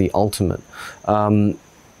 That's the ultimate,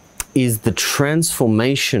 is the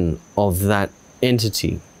transformation of that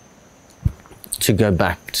entity to go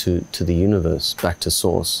back to the universe, back to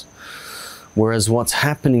source. Whereas what's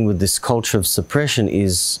happening with this culture of suppression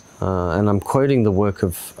is, and I'm quoting the work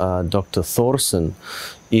of Dr. Thoresen,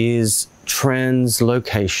 is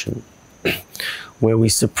translocation, where we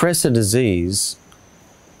suppress a disease,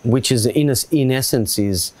 which is in essence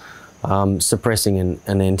is suppressing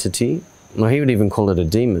an entity, or he would even call it a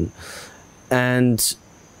demon, and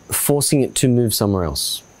forcing it to move somewhere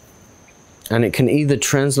else. And it can either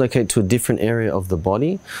translocate to a different area of the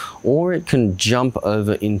body, or it can jump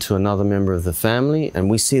over into another member of the family, and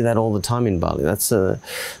we see that all the time in Bali. That's a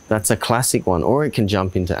classic one. Or it can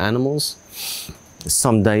jump into animals.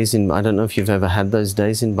 Some days I don't know if you've ever had those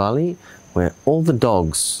days in Bali, where all the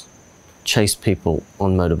dogs chase people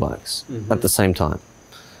on motorbikes at the same time.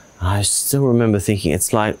 I still remember thinking,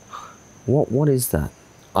 it's like, what is that?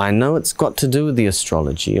 I know it's got to do with the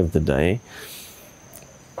astrology of the day,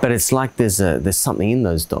 but it's like there's something in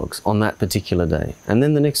those dogs on that particular day. And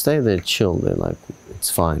then the next day they're chill, they're like, it's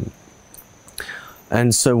fine.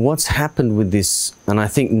 And so what's happened with this, and I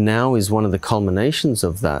think now is one of the culminations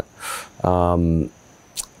of that,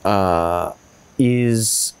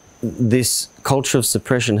 is this culture of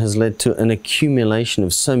suppression has led to an accumulation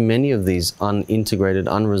of so many of these unintegrated,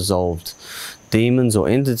 unresolved demons or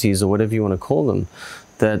entities or whatever you want to call them,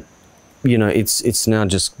 that, you know, it's now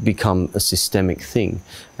just become a systemic thing.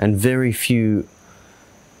 And very few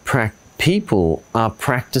people are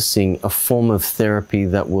practicing a form of therapy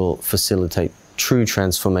that will facilitate true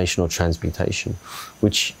transformation or transmutation,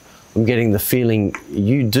 which I'm getting the feeling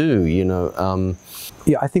you do, you know.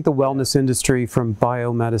 Yeah, I think the wellness industry, from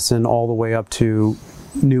biomedicine all the way up to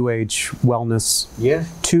New Age wellness,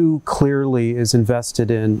 too clearly is invested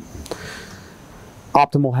in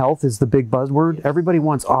optimal health is the big buzzword. Everybody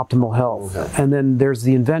wants optimal health. And then there's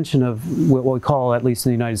the invention of what we call, at least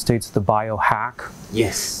in the United States, the biohack.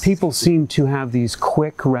 Yes. People seem to have these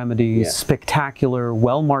quick remedies, spectacular,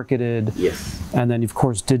 well-marketed, and then of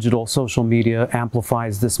course digital social media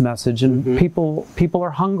amplifies this message, and people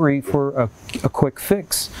are hungry for a quick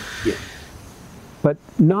fix. But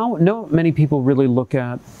not many people really look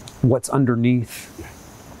at what's underneath.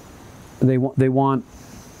 They want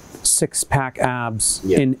six-pack abs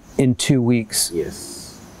in 2 weeks.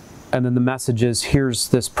 And then the message is, here's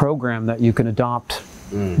this program that you can adopt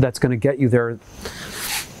that's going to get you there.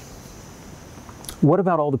 What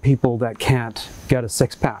about all the people that can't get a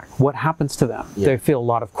six-pack? What happens to them? They feel a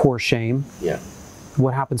lot of core shame.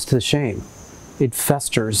 What happens to the shame? It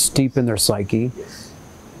festers deep in their psyche.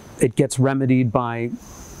 It gets remedied by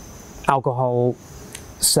alcohol,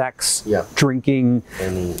 sex, drinking,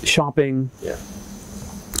 shopping.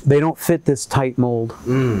 They don't fit this tight mold.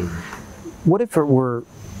 What if it were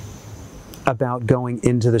about going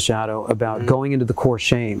into the shadow, about going into the core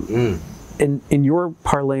shame. In your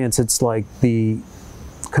parlance, it's like the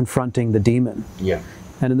confronting the demon. Yeah.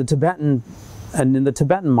 And in the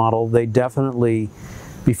Tibetan model, they definitely,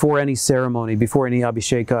 before any ceremony, before any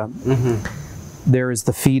abhisheka, there is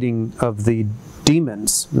the feeding of the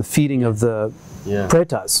demons, the feeding of the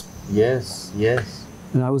pretas. Yes, yes.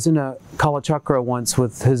 And I was in a Kalachakra once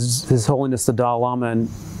with His Holiness the Dalai Lama, and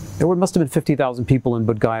there must have been 50,000 people in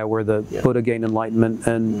Bodh Gaya where the Buddha gained enlightenment,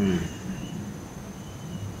 and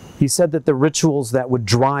he said that the rituals that would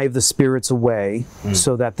drive the spirits away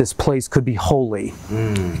so that this place could be holy.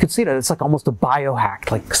 You could see that it's like almost a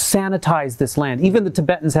biohack, like sanitize this land. Even the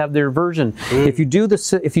Tibetans have their version. If you do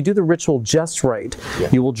the ritual just right,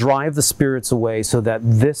 you will drive the spirits away so that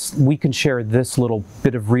we can share this little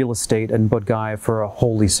bit of real estate in Bodh Gaya for a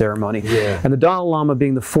holy ceremony. And the Dalai Lama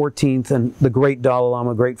being the 14th, and the great Dalai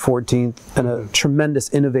Lama, great 14th, and a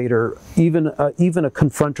tremendous innovator, even a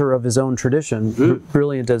confronter of his own tradition,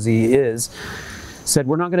 brilliant as he is, said,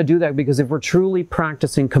 we're not going to do that, because if we're truly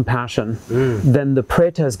practicing compassion, then the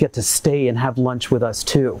pretas get to stay and have lunch with us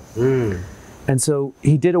too. And so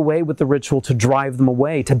he did away with the ritual to drive them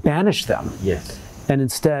away, to banish them, and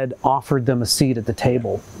instead offered them a seat at the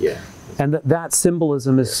table. And that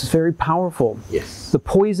symbolism is very powerful. The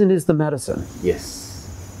poison is the medicine.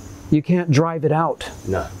 You can't drive it out.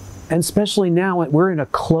 No. And especially now, we're in a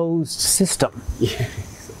closed system.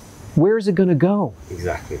 Where is it going to go?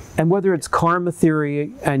 Exactly. And whether it's karma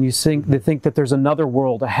theory and they think that there's another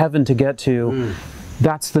world, a heaven to get to,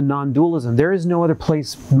 that's the non-dualism. There is no other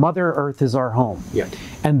place. Mother Earth is our home.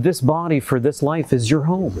 And this body for this life is your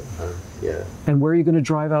home. And where are you going to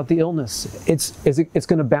drive out the illness? It's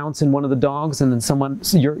going to bounce in one of the dogs, and then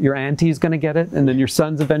your auntie's going to get it, and then your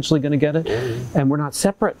son's eventually going to get it. And we're not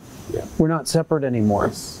separate. We're not separate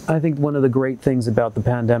anymore. I think one of the great things about the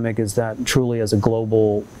pandemic is that truly as a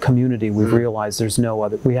global community, we've realized there's no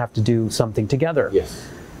other, we have to do something together.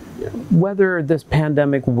 Whether this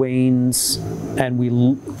pandemic wanes and we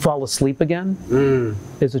fall asleep again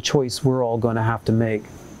is a choice we're all going to have to make.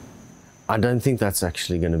 I don't think that's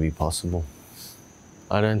actually going to be possible.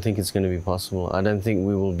 I don't think it's going to be possible. I don't think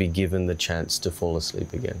we will be given the chance to fall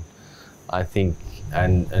asleep again. I think,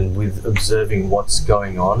 and with observing what's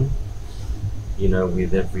going on, you know,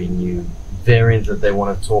 with every new variant that they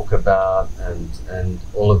want to talk about, and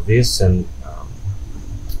all of this, and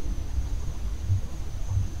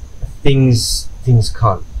things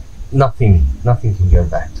can't, nothing can go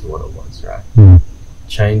back to what it was, right?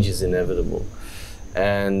 Change is inevitable,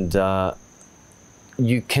 and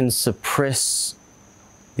you can suppress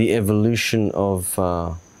the evolution of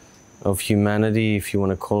humanity, if you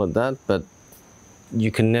want to call it that, but you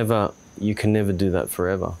can never do that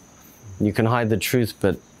forever. You can hide the truth,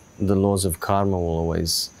 but the laws of karma will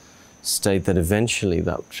always state that eventually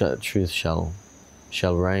that truth shall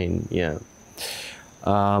reign. Yeah.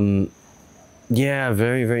 Yeah,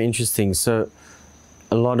 very, very interesting. So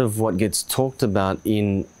a lot of what gets talked about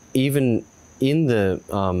even in the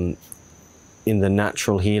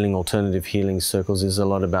natural healing, alternative healing circles is a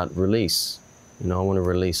lot about release. You know, I want to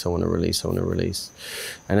release, I want to release, I want to release.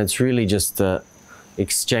 And it's really just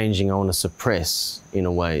exchanging, I want to suppress in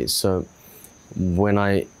a way. So when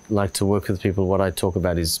I like to work with people, what I talk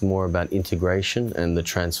about is more about integration and the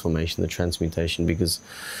transformation, the transmutation, because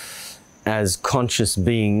as conscious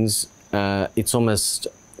beings, it's almost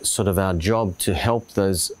sort of our job to help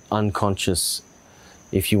those unconscious,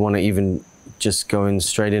 if you want to even just go in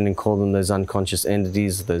straight in and call them those unconscious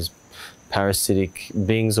entities, those parasitic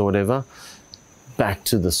beings or whatever, back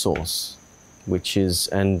to the source, which is,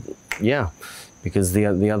 and yeah, because the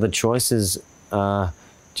other choice is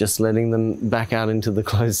just letting them back out into the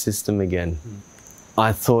closed system again.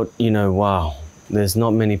 I thought, you know, wow, there's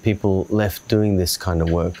not many people left doing this kind of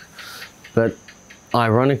work. But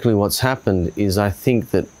ironically, what's happened is I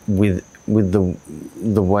think that with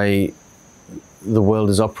the way the world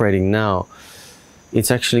is operating now, it's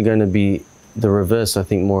actually going to be the reverse. I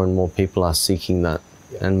think more and more people are seeking that,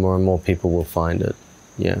 and more people will find it.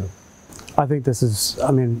 Yeah. I think this is,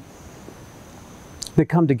 I mean, they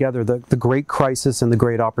come together. The great crisis and the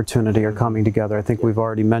great opportunity are coming together. I think we've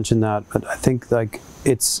already mentioned that, but I think like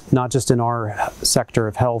it's not just in our sector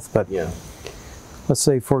of health, but let's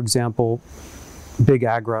say, for example, big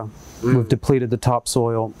agra, we've depleted the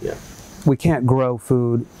topsoil. We can't grow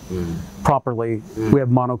food properly. We have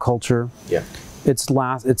monoculture.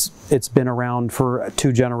 It's been around for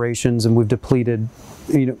 2 generations, and we've depleted.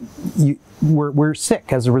 You know, we're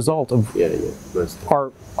sick as a result of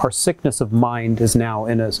our sickness of mind is now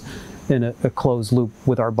in a closed loop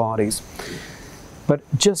with our bodies. But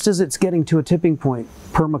just as it's getting to a tipping point,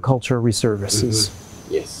 permaculture resurfaces.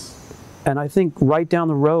 Yes. And I think right down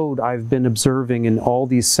the road, I've been observing in all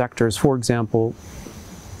these sectors, for example,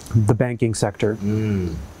 the banking sector,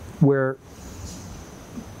 where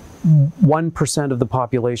 1% of the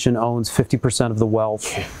population owns 50% of the wealth.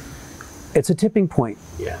 It's a tipping point.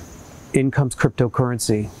 In comes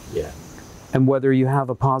cryptocurrency. And whether you have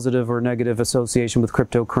a positive or negative association with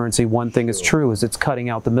cryptocurrency, one thing is true, is it's cutting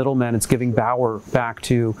out the middleman. It's giving power back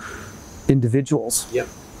to individuals.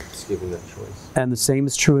 It's giving that choice. And the same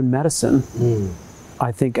is true in medicine.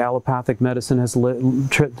 I think allopathic medicine has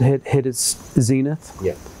hit its zenith.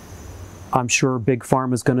 I'm sure Big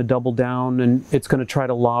Pharma is going to double down, and it's going to try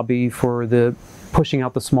to lobby for the pushing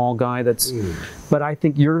out the small guy. But I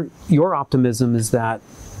think your optimism is that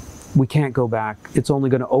we can't go back. It's only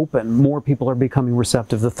going to open. More people are becoming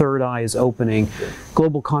receptive. The third eye is opening.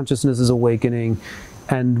 Global consciousness is awakening.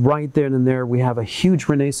 And right then and there, we have a huge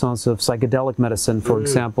renaissance of psychedelic medicine, for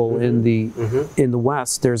example, in the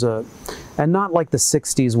West. There's and not like the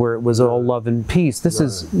 60s where it was all love and peace. This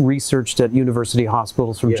is researched at university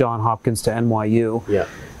hospitals from Johns Hopkins to NYU.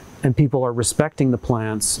 And people are respecting the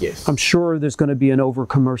plants. I'm sure there's going to be an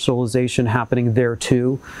over-commercialization happening there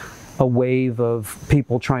too, a wave of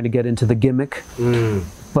people trying to get into the gimmick.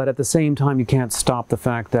 But at the same time, you can't stop the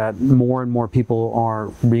fact that more and more people are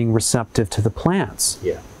being receptive to the plants.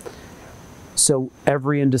 So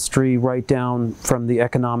every industry, right down from the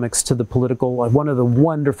economics to the political, one of the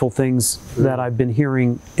wonderful things that I've been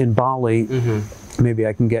hearing in Bali, maybe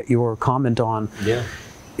I can get your comment on,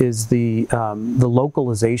 is the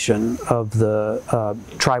localization of the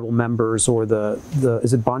tribal members, or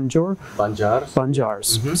is it Banjar?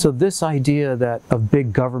 Banjars. So this idea that of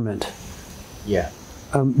big government.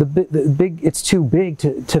 The big, it's too big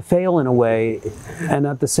to fail in a way, and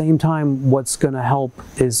at the same time, what's going to help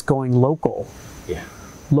is going local.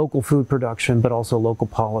 Local food production, but also local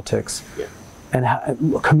politics. And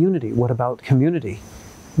community. What about community?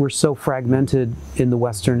 We're so fragmented in the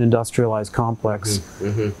Western industrialized complex.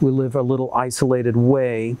 We live a little isolated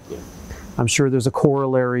way. I'm sure there's a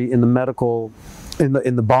corollary in the medical, in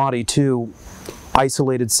the body too.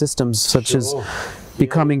 Isolated systems such as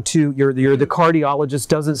becoming you're the cardiologist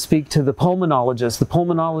doesn't speak to the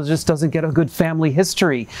pulmonologist doesn't get a good family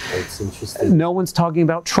history. That's interesting. No one's talking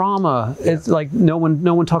about trauma. It's like no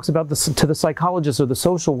one talks about to the psychologist or the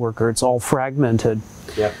social worker. It's all fragmented.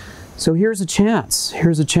 So here's a chance,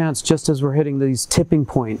 just as we're hitting these tipping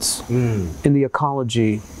points in the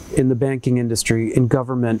ecology, in the banking industry, in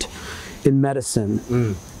government, in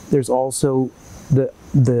medicine. There's also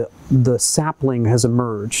the sapling has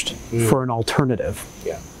emerged for an alternative.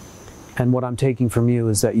 And what I'm taking from you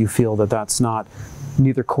is that you feel that that's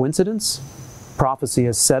neither coincidence, prophecy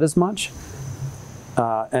has said as much,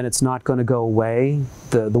 and it's not going to go away.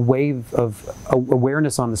 The wave of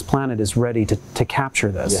awareness on this planet is ready to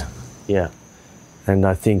capture this. And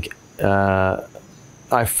I think I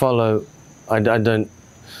don't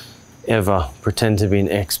ever pretend to be an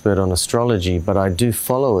expert on astrology, but I do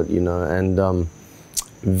follow it, and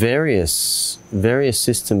various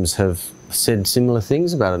systems have said similar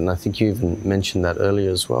things about it, and I think you even mentioned that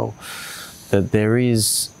earlier as well, that there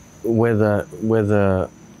is, whether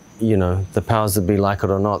the powers that be like it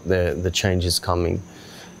or not, the change is coming,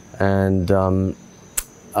 and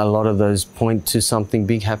a lot of those point to something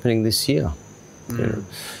big happening this year.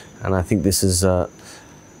 And I think this is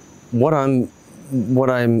what I'm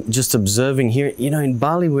just observing here, in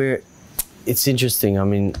Bali, where it's interesting. I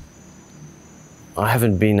mean, I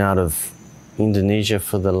haven't been out of Indonesia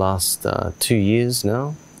for the last 2 years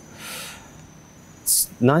now. It's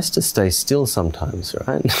nice to stay still sometimes,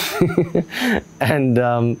 right? And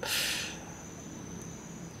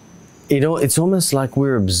it's almost like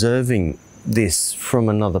we're observing this from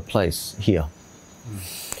another place here.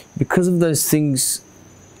 Because of those things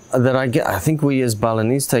that I think we as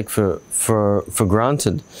Balinese take for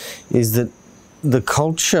granted, is that the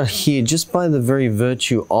culture here, just by the very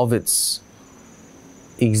virtue of its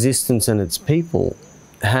existence and its people,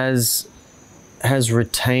 has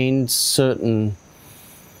retained certain,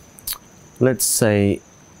 let's say,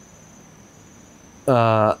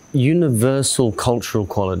 universal cultural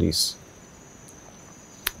qualities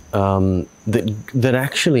that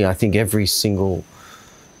actually I think every single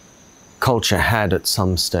culture had at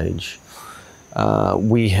some stage.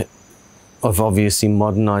 We have obviously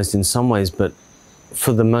modernized in some ways, but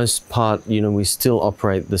for the most part, we still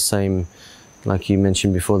operate the same, like you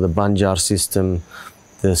mentioned before, the Banjar system,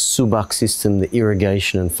 the Subak system, the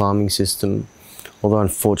irrigation and farming system. Although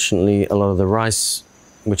unfortunately, a lot of the rice,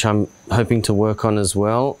 which I'm hoping to work on as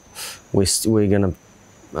well, we're going to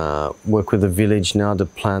work with a village now to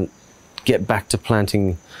get back to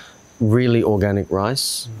planting really organic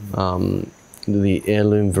rice, the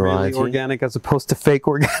heirloom variety. Really organic as opposed to fake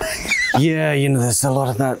organic. Yeah, you know, there's a lot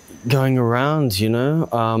of that going around, you know,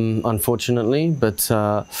 unfortunately, but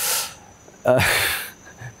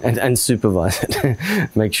and supervise it,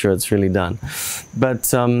 make sure it's really done.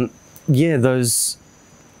 But yeah,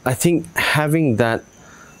 I think having that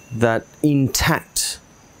intact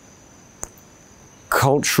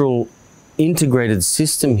cultural integrated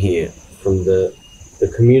system here from the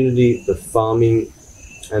community, the farming,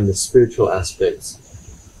 and the spiritual aspects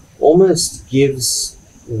almost gives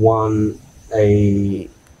one a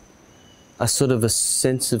sort of a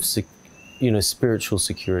sense of spiritual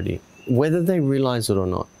security, whether they realize it or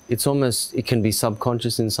not. It can be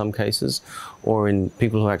subconscious in some cases, or in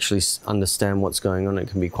people who actually understand what's going on, it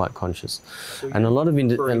can be quite conscious. So and a lot of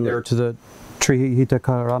there to the Tri Hita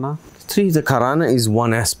Karana. Tri Hita Karana is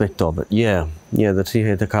one aspect of it. Yeah, the Tri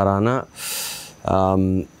Hita Karana,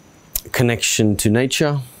 connection to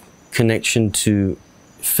nature, connection to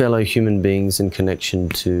fellow human beings, and connection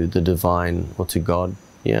to the divine or to God.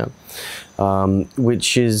 Yeah,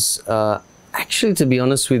 which is actually, to be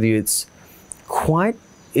honest with you, it's quite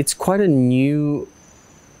a new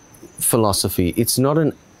philosophy. It's not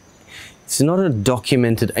a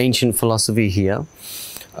documented ancient philosophy here.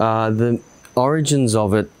 The origins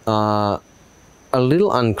of it are a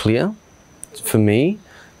little unclear for me,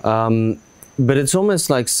 but it's almost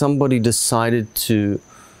like somebody decided to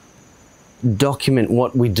document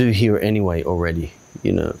what we do here anyway already,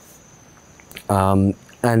 you know.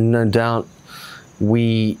 And no doubt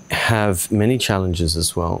we have many challenges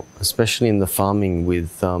as well, especially in the farming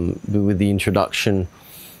with the introduction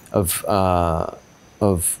of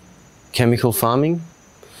chemical farming.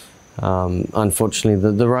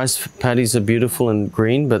 Unfortunately, the rice paddies are beautiful and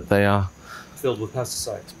green, but they are filled with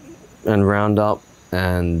pesticides and Roundup,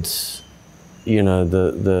 and you know,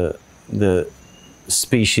 the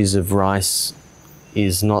species of rice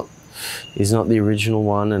is not the original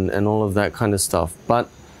one, and all of that kind of stuff. But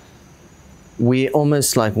we're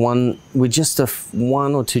almost like we're just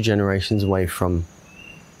one or two generations away from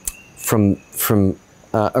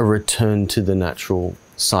a return to the natural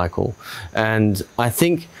cycle. And I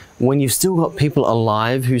think when you've still got people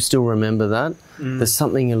alive who still remember that, there's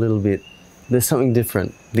something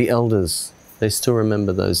different. The elders, they still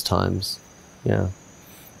remember those times. Yeah.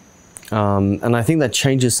 And I think that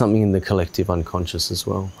changes something in the collective unconscious as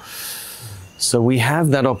well. So we have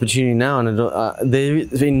that opportunity now, and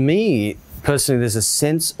in me personally, there's a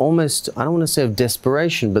sense, almost, I don't want to say of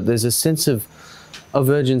desperation, but there's a sense of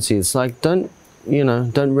urgency. It's like, don't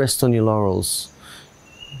rest on your laurels.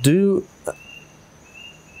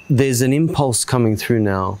 There's an impulse coming through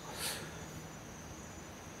now.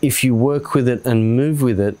 If you work with it and move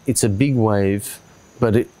with it, it's a big wave,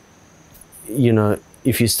 but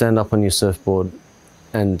if you stand up on your surfboard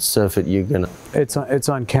and surf it, you're gonna. It's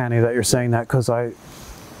uncanny that you're saying that, because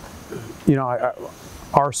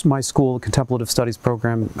my school, Contemplative Studies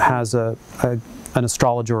program, has an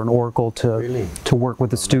astrologer or an oracle to work with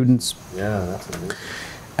the students. Yeah, that's amazing.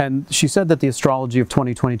 And she said that the astrology of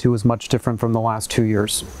 2022 was much different from the last 2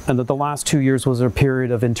 years, and that the last 2 years was a period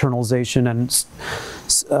of internalization and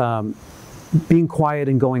being quiet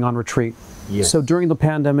and going on retreat. Yes. So during the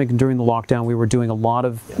pandemic and during the lockdown, we were doing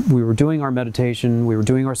we were doing our meditation, we were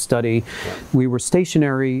doing our study, we were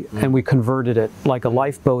stationary, and we converted it like a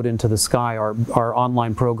lifeboat into the sky. Our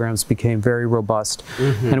online programs became very robust,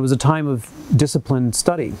 and it was a time of disciplined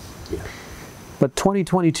study. Yeah. But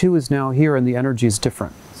 2022 is now here, and the energy is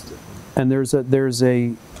different. And there's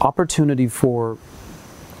a opportunity for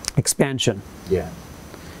expansion. Yeah.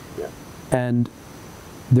 Yeah. And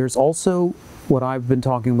there's also what I've been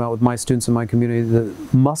talking about with my students in my community, the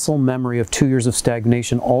muscle memory of 2 years of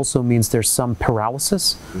stagnation also means there's some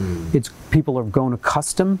paralysis. People have grown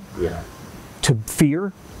accustomed to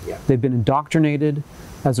fear. Yeah. They've been indoctrinated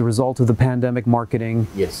as a result of the pandemic marketing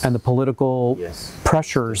and the political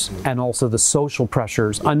pressures, and also the social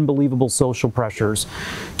pressures, unbelievable social pressures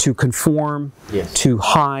to conform, to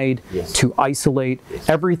hide, to isolate,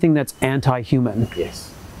 everything that's anti-human.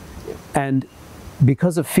 And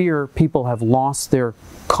because of fear, people have lost their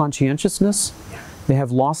conscientiousness, they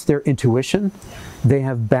have lost their intuition, they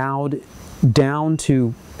have bowed down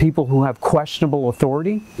to people who have questionable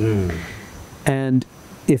authority, and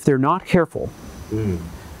if they're not careful,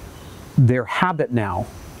 their habit now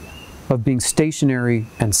of being stationary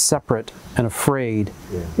and separate and afraid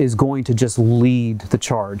is going to just lead the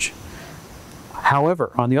charge.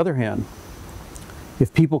 However, on the other hand,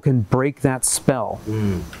 if people can break that spell,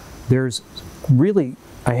 there's really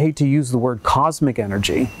I hate to use the word cosmic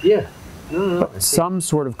energy, Yeah. No. some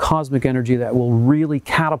sort of cosmic energy that will really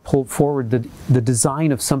catapult forward the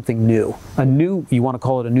design of something new. A new, you want to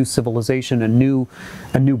call it a new civilization, a new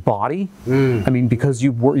body. I mean, because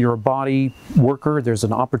you're a body worker, there's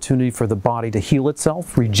an opportunity for the body to heal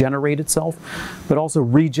itself, regenerate itself, but also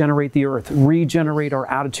regenerate the earth, regenerate our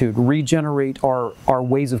attitude, regenerate our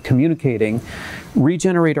ways of communicating,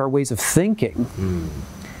 regenerate our ways of thinking.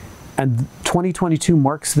 And 2022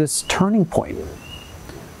 marks this turning point.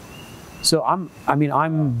 So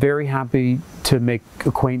I'm very happy to make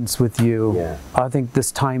acquaintance with you. Yeah. I think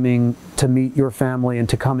this timing to meet your family and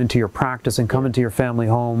to come into your practice and come into your family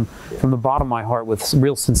home, from the bottom of my heart with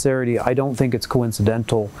real sincerity, I don't think it's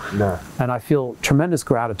coincidental. No. And I feel tremendous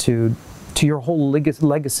gratitude to your whole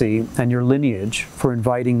legacy and your lineage for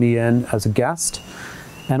inviting me in as a guest.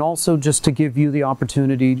 And also just to give you the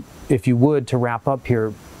opportunity, if you would, to wrap up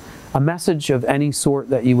here, a message of any sort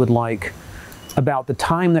that you would like about the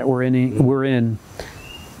time that we're in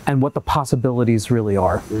and what the possibilities really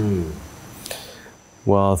are.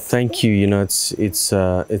 Well, thank you. You know, it's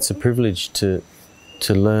a privilege to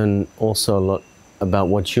learn also a lot about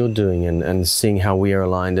what you're doing and seeing how we are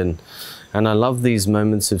aligned, and I love these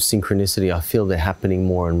moments of synchronicity. I feel they're happening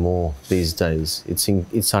more and more these days.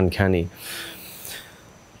 It's uncanny.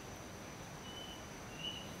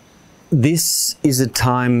 This is a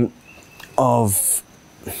time of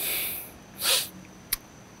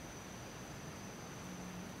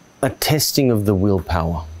a testing of the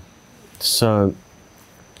willpower. So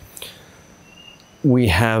we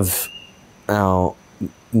have our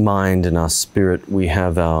mind and our spirit, we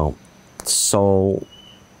have our soul,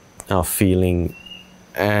 our feeling,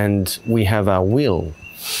 and we have our will.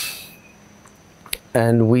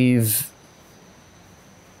 And we've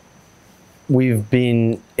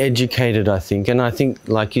been educated, I think, and I think,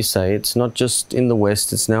 like you say, it's not just in the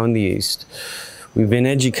West, it's now in the East. We've been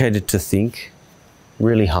educated to think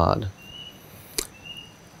really hard.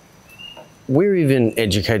 We're even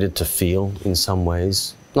educated to feel in some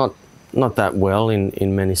ways, not that well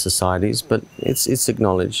in many societies, but it's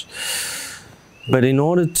acknowledged. But in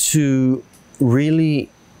order to really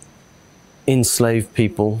enslave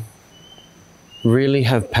people, really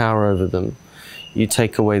have power over them, you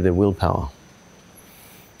take away their willpower.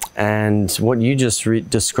 And what you just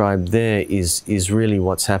described there is really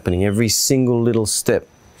what's happening. Every single little step,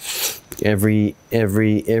 every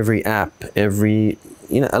app, a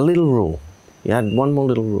little rule. You add one more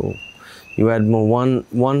little rule. You add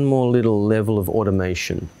one more little level of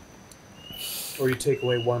automation. Or you take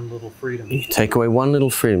away one little freedom. You take away one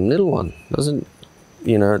little freedom, little one. Doesn't,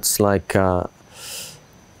 it's like, or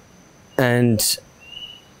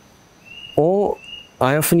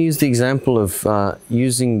I often use the example of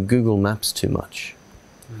using Google Maps too much.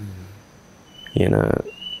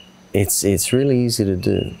 It's really easy to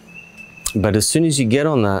do. But as soon as you get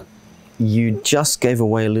on that, you just gave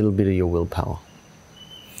away a little bit of your willpower.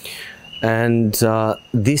 And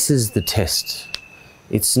this is the test.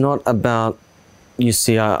 It's not about, you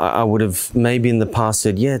see, I would have maybe in the past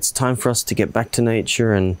said, yeah, it's time for us to get back to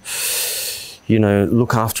nature and,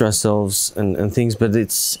 look after ourselves and things, but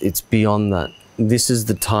it's beyond that. This is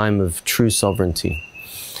the time of true sovereignty.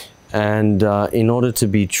 And in order to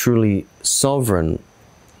be truly sovereign,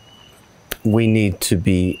 we need to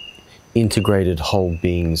be integrated whole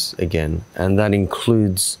beings again. And that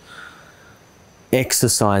includes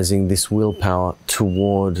exercising this willpower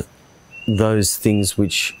toward those things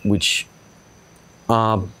which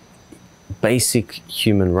are basic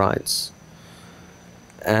human rights.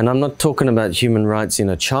 And I'm not talking about human rights in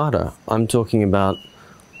a charter. I'm talking about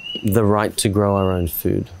the right to grow our own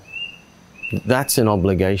food. That's an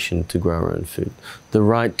obligation, to grow our own food. The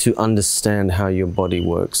right to understand how your body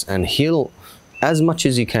works and heal as much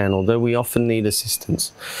as you can, although we often need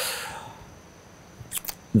assistance.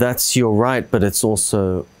 That's your right, but it's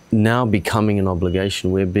also now becoming an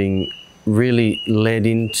obligation. We're being really led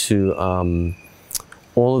into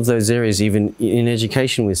all of those areas. Even in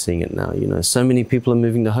education, we're seeing it now. So many people are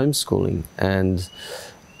moving to homeschooling and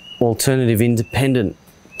alternative, independent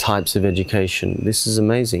types of education. This is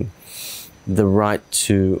amazing. The right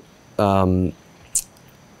to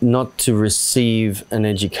not to receive an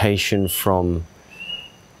education from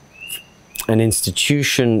an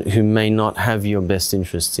institution who may not have your best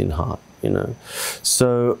interests in heart,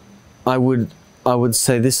 So I would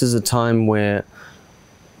say this is a time where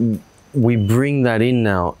we bring that in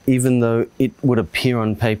now, even though it would appear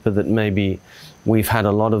on paper that maybe we've had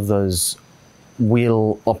a lot of those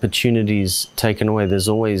will opportunities taken away. There's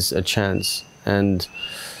always a chance. And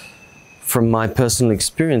from my personal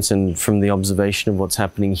experience and from the observation of what's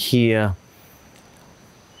happening here,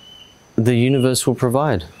 the universe will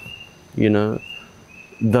provide. You know,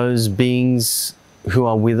 those beings who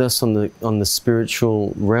are with us on the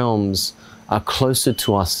spiritual realms are closer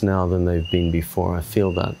to us now than they've been before. I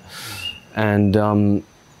feel that. And the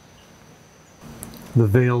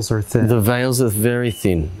veils are thin. the veils are very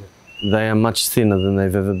thin. They are much thinner than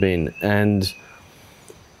they've ever been.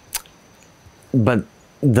 But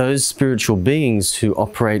those spiritual beings who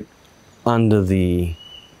operate under the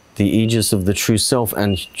aegis of the true self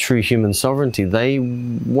and true human sovereignty, they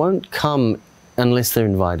won't come unless they're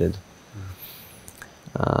invited.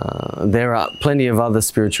 There are plenty of other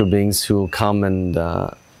spiritual beings who will come and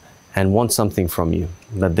want something from you,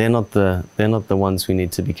 but they're not the ones we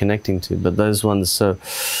need to be connecting to. But those ones, so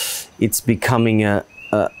it's becoming our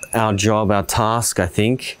job, our task, I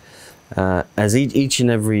think, as each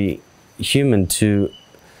and every human, to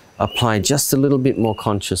apply just a little bit more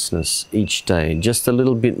consciousness each day, just a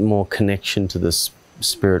little bit more connection to the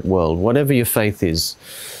spirit world, whatever your faith is,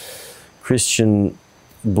 Christian,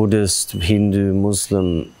 Buddhist, Hindu,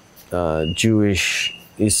 Muslim, Jewish,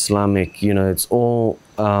 Islamic, you know, it's all,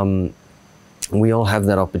 we all have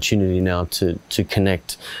that opportunity now to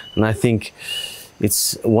connect. And I think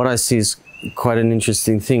it's, what I see is quite an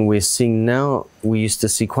interesting thing. We're seeing now, we used to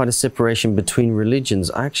see quite a separation between religions.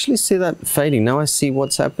 I actually see that fading. Now I see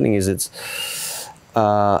what's happening is it's,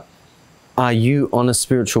 are you on a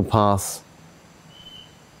spiritual path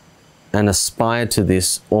and aspire to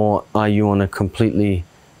this, or are you on a completely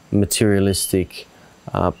materialistic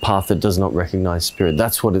path that does not recognize spirit?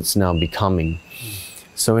 That's what it's now becoming.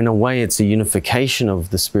 So in a way, it's a unification of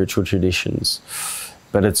the spiritual traditions,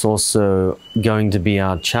 but it's also going to be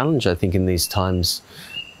our challenge, I think, in these times,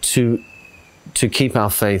 to keep our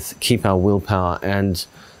faith, keep our willpower. And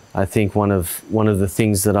I think one of the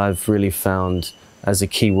things that I've really found as a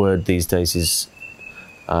key word these days is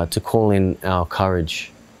to call in our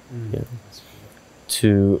courage, yeah,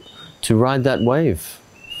 to ride that wave.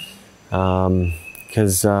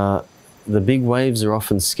 Because the big waves are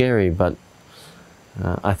often scary, but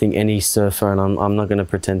I think any surfer, and I'm not going to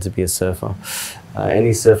pretend to be a surfer,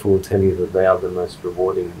 any surfer will tell you that they are the most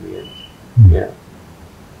rewarding in the end. Yeah.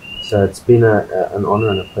 So it's been an honor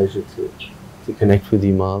and a pleasure to connect with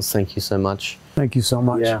you, Miles. Thank you so much. Thank you so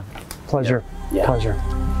much. Yeah. Pleasure. Yeah. Pleasure.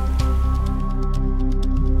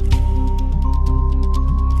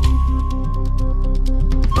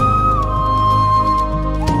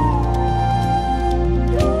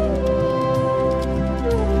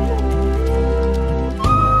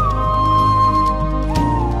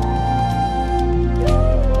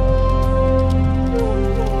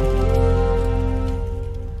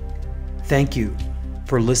 Thank you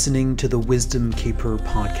for listening to the Wisdom Caper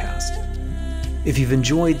podcast. If you've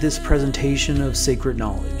enjoyed this presentation of sacred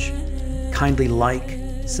knowledge, kindly like,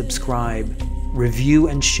 subscribe, review,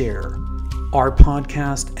 and share our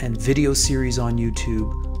podcast and video series on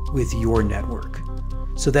YouTube with your network,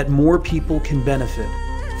 so that more people can benefit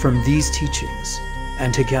from these teachings,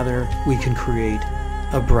 and together we can create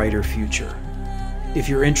a brighter future. If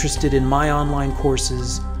you're interested in my online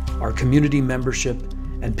courses, our community membership,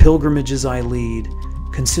 and pilgrimages I lead,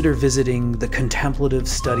 consider visiting the Contemplative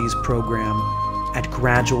Studies program at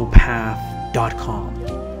gradualpath.com.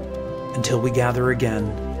 Until we gather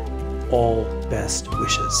again, all best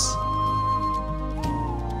wishes.